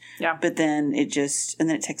great. Yeah. But then it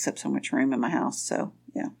takes up so much room in my house. So,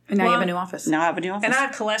 yeah. And now you have a new office. Now I have a new office. And I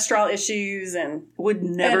have cholesterol issues and... Would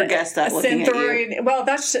never guess that looking at you. Well,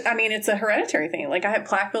 it's a hereditary thing. Like, I have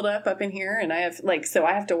plaque buildup up in here, and I have, like, so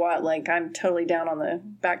I have to watch, like, I'm totally down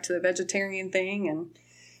on back to the vegetarian thing,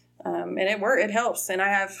 and it helps. And I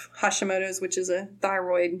have Hashimoto's, which is a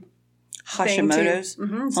thyroid Hashimoto's?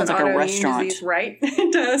 Mm-hmm. Sounds like a restaurant. Disease, right?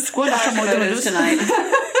 It does. What Hashimoto's tonight?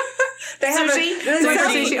 They have sushi.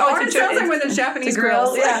 It sounds like with a Japanese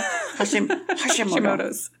grill. Yeah.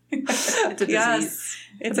 Hashimoto's. It's a disease. Yes.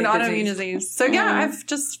 It's an autoimmune disease. So, yeah, I've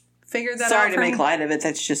just figured that out. Sorry to make light of it.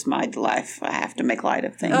 That's just my life. I have to make light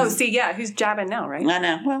of things. Oh, see, yeah. Who's jabbing now, right? I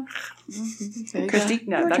know. Well, Christy?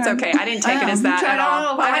 No, that's okay. I didn't take it as that at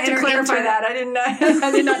all. I have to clarify that.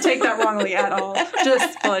 I did not take that wrongly at all.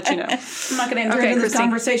 Just to let you know. I'm not going to enter into this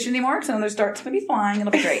conversation anymore because another start's going to be flying.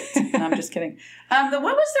 It'll be great. No, I'm just kidding. What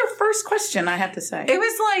was their first question, I have to say? It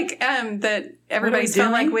was like that everybody's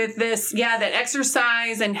felt like with this, that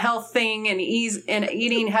exercise and health thing and ease and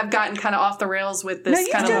eating have gotten kind of off the rails with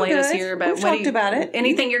this kind of latest year. But we've talked about it.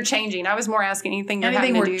 Anything you're changing? I was more asking anything you're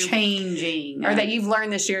having to do. Changing. Or that you've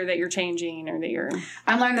learned this year that you're changing or that you're...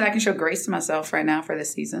 I learned that I can show grace to myself right now for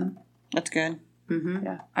this season. That's good. Mm-hmm.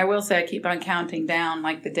 Yeah. I will say I keep on counting down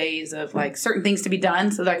like the days of like certain things to be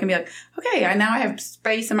done so that I can be like, okay, I have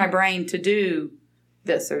space in my brain to do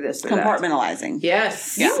this or this or compartmentalizing. That.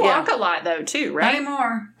 Yes. You walk a lot though too, right? Not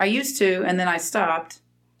anymore. I used to, and then I stopped.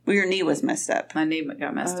 Well, your knee was messed up. My knee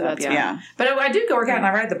got messed up, yeah. But I do go work out and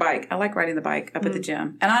I ride the bike. I like riding the bike up at the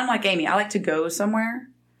gym. And I'm like Amy. I like to go somewhere.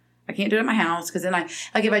 I can't do it at my house because then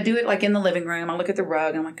if I do it like in the living room, I look at the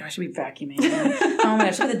rug and I'm like, gosh, I should be vacuuming. Oh my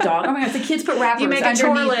gosh, look at the dog. Oh my gosh, the kids put wrappers underneath. You make a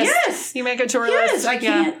chore list. Yes. You make a chore Yes, list.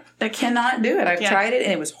 I cannot do it. I've tried it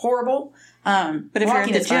and it was horrible. But if you're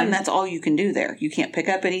at the gym, that's all you can do there. You can't pick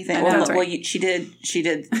up anything. She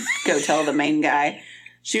did go tell the main guy.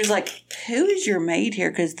 She was like, who is your maid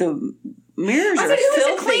here? Because the mirrors are filthy. Who's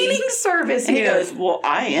the cleaning service and here? He goes, well,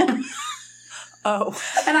 I am. Oh.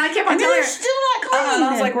 And I kept on telling her, still not clean. And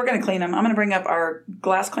I was like, we're going to clean them. I'm going to bring up our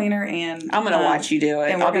glass cleaner and... I'm going to watch you do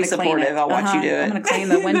it. I'll be supportive. I'll watch you do it. I'm going to clean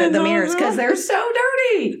the window, the mirrors, because they're so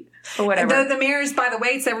dirty. Or whatever. The mirrors by the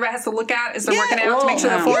weights everybody has to look at as they're working out to make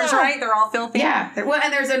sure the floor's right. They're all filthy. Yeah.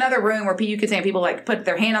 And there's another room where you could say people like put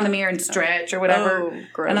their hand on the mirror and stretch or whatever. Oh,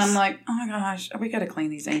 gross. And I'm like, oh my gosh, we got to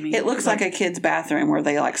clean these, Amy. It looks like a kid's bathroom where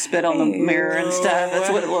they like spit on the mirror and stuff.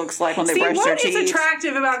 That's what it looks like when they brush their teeth. What is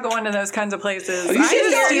attractive about going to those kinds of places? You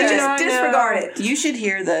just disregard it. You should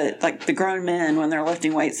hear the grown men when they're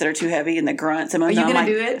lifting weights that are too heavy and the grunts. Are you going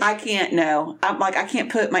to do it? I can't. No, I'm like I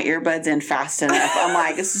can't put my earbuds in fast enough. I'm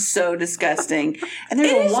like, this is so disgusting. And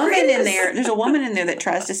there's a woman in there. There's a woman in there that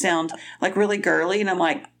tries to sound like really girly, and I'm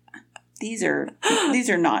like, these are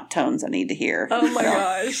not tones I need to hear. Oh my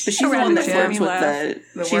gosh! But she's the one that flirts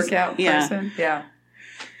with the workout person. Yeah.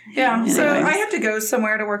 Anyways. So I have to go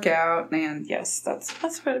somewhere to work out, and yes, that's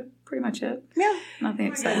pretty much it. Yeah, nothing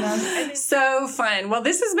exciting. So fun. Well,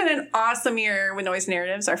 this has been an awesome year with Noise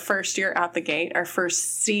Narratives. Our first year out the gate, our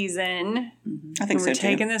first season. I think we're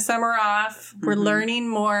taking the summer off. We're learning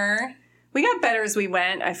more. We got better as we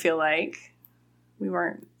went, I feel like. We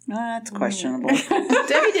weren't. That's questionable.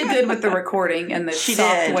 Debbie did good with the recording and the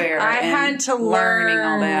software. I had to learn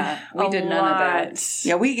all that. We did none of that.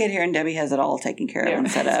 Yeah, we get here and Debbie has it all taken care of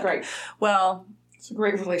and set up. That's great. Well, it's a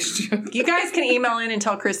great relationship. You guys can email in and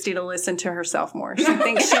tell Christy to listen to herself more. She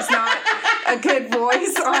thinks she's not a good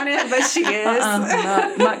voice on it, but she is.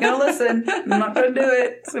 I'm not going to listen. I'm not going to do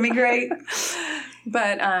it. It's going to be great.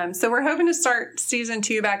 But so we're hoping to start season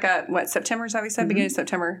 2 back up. September is that we said? Beginning of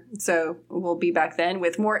September. So we'll be back then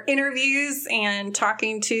with more interviews and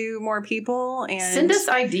talking to more people. And send us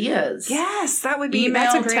ideas. Yes, that would be.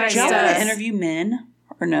 That's a great idea. Do y'all want to interview men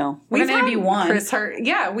or no? We're going to interview one. Chris Hurt.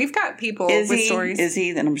 Yeah, we've got people with stories. Is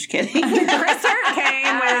he? Then I'm just kidding. Chris Hurt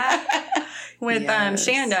came with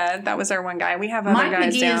Shanda. That was our one guy. We have other Mike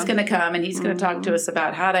guys McGee down. is going to come and he's going to talk to us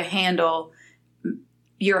about how to handle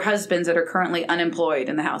your husbands that are currently unemployed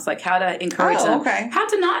in the house, like how to encourage them, how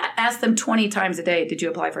to not ask them 20 times a day, did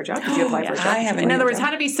you apply for a job? Did you apply for a job? In other words,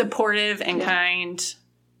 how to be supportive and kind.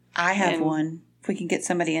 I have one. if we can get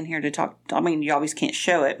somebody in here to talk, I mean, you always can't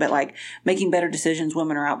show it, but like making better decisions,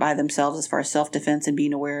 women are out by themselves as far as self-defense and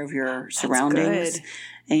being aware of your surroundings. Good.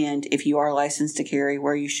 And if you are licensed to carry,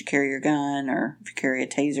 where you should carry your gun, or if you carry a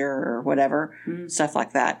taser or whatever, stuff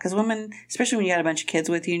like that. Because women, especially when you got a bunch of kids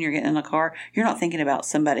with you and you're getting in a car, you're not thinking about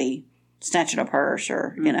somebody snatching a purse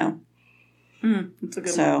or, you know. That's a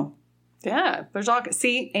good one. Yeah, there's all.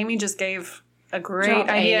 See, Amy just gave a great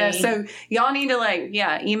idea. Amy. So y'all need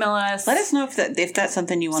to email us. Let us know if that's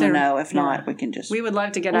something you want to know. If not, we can just. We would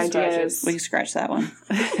love to get ideas. We can scratch that one.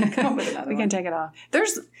 Come up with another We one. can take it off.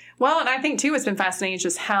 And I think too, what's been fascinating is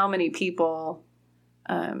just how many people.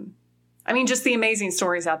 Just the amazing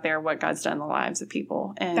stories out there, what God's done in the lives of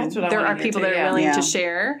people, and That's what I there wanna are hear people too, that are willing to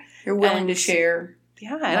share. You're willing to share.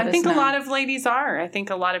 Yeah, and I think a lot of ladies are. I think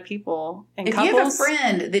a lot of people and If couples. you have a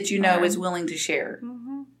friend that you know is willing to share,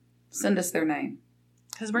 send us their name.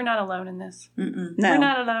 Because we're not alone in this. Mm-mm. No. We're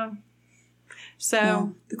not alone.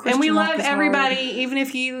 So, and we love everybody, even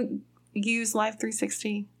if you use Life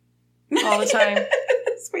 360 all the time.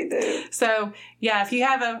 Yes, we do. So, yeah, if you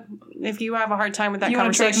have a hard time with that You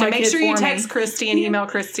wanna track conversation, my make kid sure you for me. text Christy and email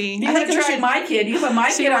Christy. You want to track my kid. You put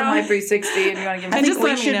my kid on Life 360 and you want to give me I think just we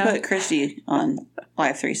let me should know. put Christy on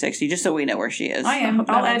Life 360 just so we know where she is. I am.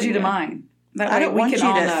 I'll add you to mine. That way I don't want we you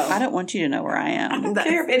can to. all know. I don't want you to know where I I am. don't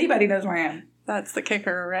care if anybody knows where I am. That's the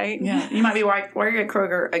kicker, right? Yeah. You might be why are you at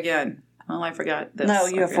Kroger again? Oh, I forgot this. No,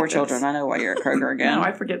 you I have 4 forgot children. this. I know why you're at Kroger again. No,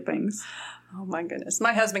 I forget things. Oh, my goodness.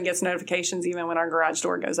 My husband gets notifications even when our garage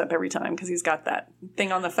door goes up every time because he's got that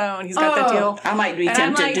thing on the phone. He's got that deal. I might be And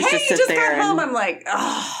I'm tempted like, just hey, to you sit just there. got home. And, I'm like,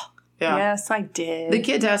 oh, Yeah. yes, I did. The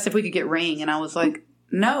kids asked if we could get Ring, and I was like,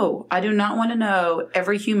 no, I do not want to know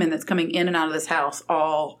every human that's coming in and out of this house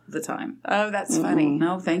all the time. Oh, that's funny.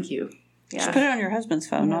 No, thank you. just Yeah. put it on your husband's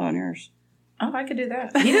phone, not on yours. Oh, I could do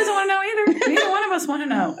that. He doesn't want to know either. Neither one of us want to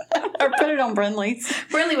know. Or put it on Brinley's.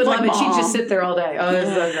 Brinley would Like love it. She'd Mom. just sit there all day. Oh, this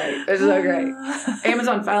is so great. This is so great.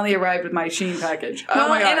 Amazon finally arrived with my Shein package. Oh, Well,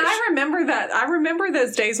 my gosh. and I remember that. I remember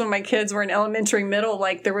those days when my kids were in elementary, middle.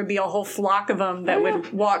 Like there would be a whole flock of them that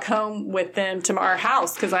would walk home with them to our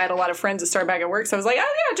house because I had a lot of friends that started back at work. So I was like, oh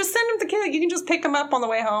yeah, just send them the kid. You can just pick them up on the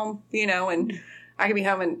way home, and I could be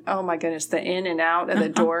home and oh my goodness, the in and out of the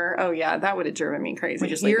door. Oh yeah, that would have driven me crazy.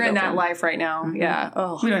 just leave You're it in that open. life right now. Yeah.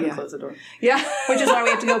 Oh, we don't yeah. even close the door. Yeah. Which is why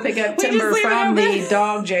we have to go pick up We just Timber leave it from open. the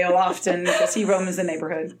dog jail often because he roams the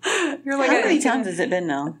neighborhood. You're like, How many times has it been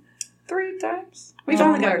now? 3 times. We Oh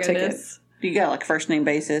finally my got our ticket. goodness. You got like first name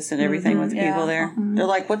basis and everything with the yeah. people there. They're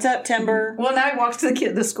like, "What's up, Timber?" Well, now he walks to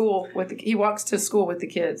the school he walks to school with the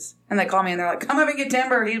kids, and they call me and they're like, "Come up and get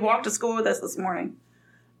Timber. He walked to school with us this morning."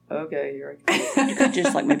 Okay, you're right. You could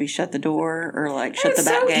just like maybe shut the door or like shut the It's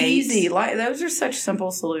back so gate. easy. Like those are such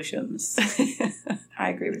simple solutions. I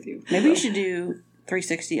agree with you. Maybe you should do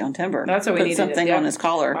 360 on Timber. That's what we Put need to do. something Yeah. on his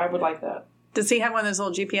collar. I would like that. Does he have one of those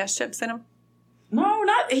little GPS chips in him? No,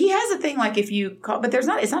 not. He has a thing like if you call, but there's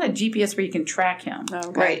not. It's not a GPS where you can track him. Oh,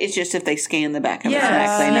 okay. Right. It's just if they scan the back of Yes. his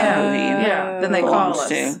neck, they know who he Yeah. Then they call belongs us.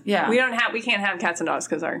 to. Yeah. We can't have cats and dogs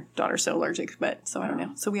because our daughter's so allergic. But so I don't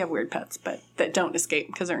know. So we have weird pets, but that don't escape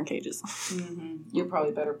because they're in cages. You're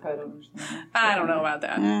probably better pet owners. I don't know about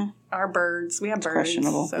that. Our birds, we have birds.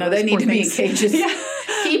 questionable. so No, they those need poor to be in things. cages. Yeah.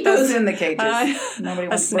 Keep those in the cages. Nobody A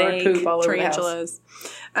wants bird snake, poop all over the house. tarantulas.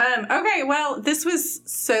 Okay, well, this was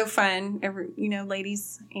so fun,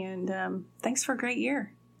 ladies, and thanks for a great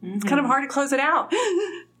year. It's kind of hard to close it out.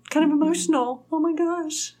 Kind of emotional. Oh my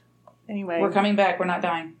gosh. Anyway, We're coming back. We're not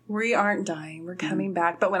dying. we aren't dying. We're coming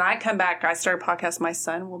back. But when I come back, I start a podcast. My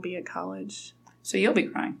son will be at college. So you'll be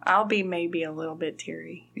crying. I'll be maybe a little bit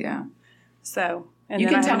teary. Yeah. So, and You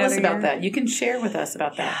then can I have tell us another about year. that. You can share with us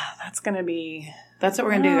about that. That's going to be That's what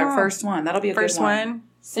we're going to do. Our first one. That'll be a first good one.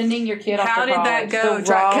 Sending your kid off How to did that college. go?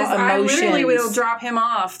 The raw Because I literally emotions. will drop him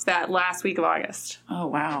off that last week of August. Oh,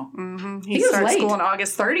 wow. He was starts late. school on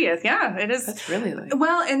August 30th. Yeah, it is. That's really late.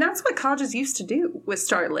 Well, and that's what colleges used to do, was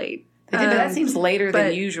start late. They did, but that seems later than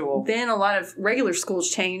but usual. Then a lot of regular schools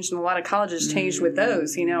changed and a lot of colleges changed with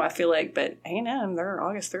those, I feel like. But A&M, they're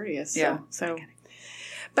August 30th. So, Yeah. So.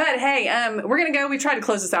 But hey, we're going to go. We tried to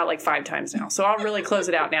close this out like 5 times now. So I'll really close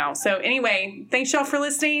it out now. So anyway, thanks y'all for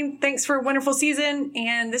listening. Thanks for a wonderful season.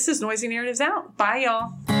 And this is Noisy Narratives out. Bye,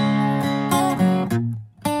 y'all.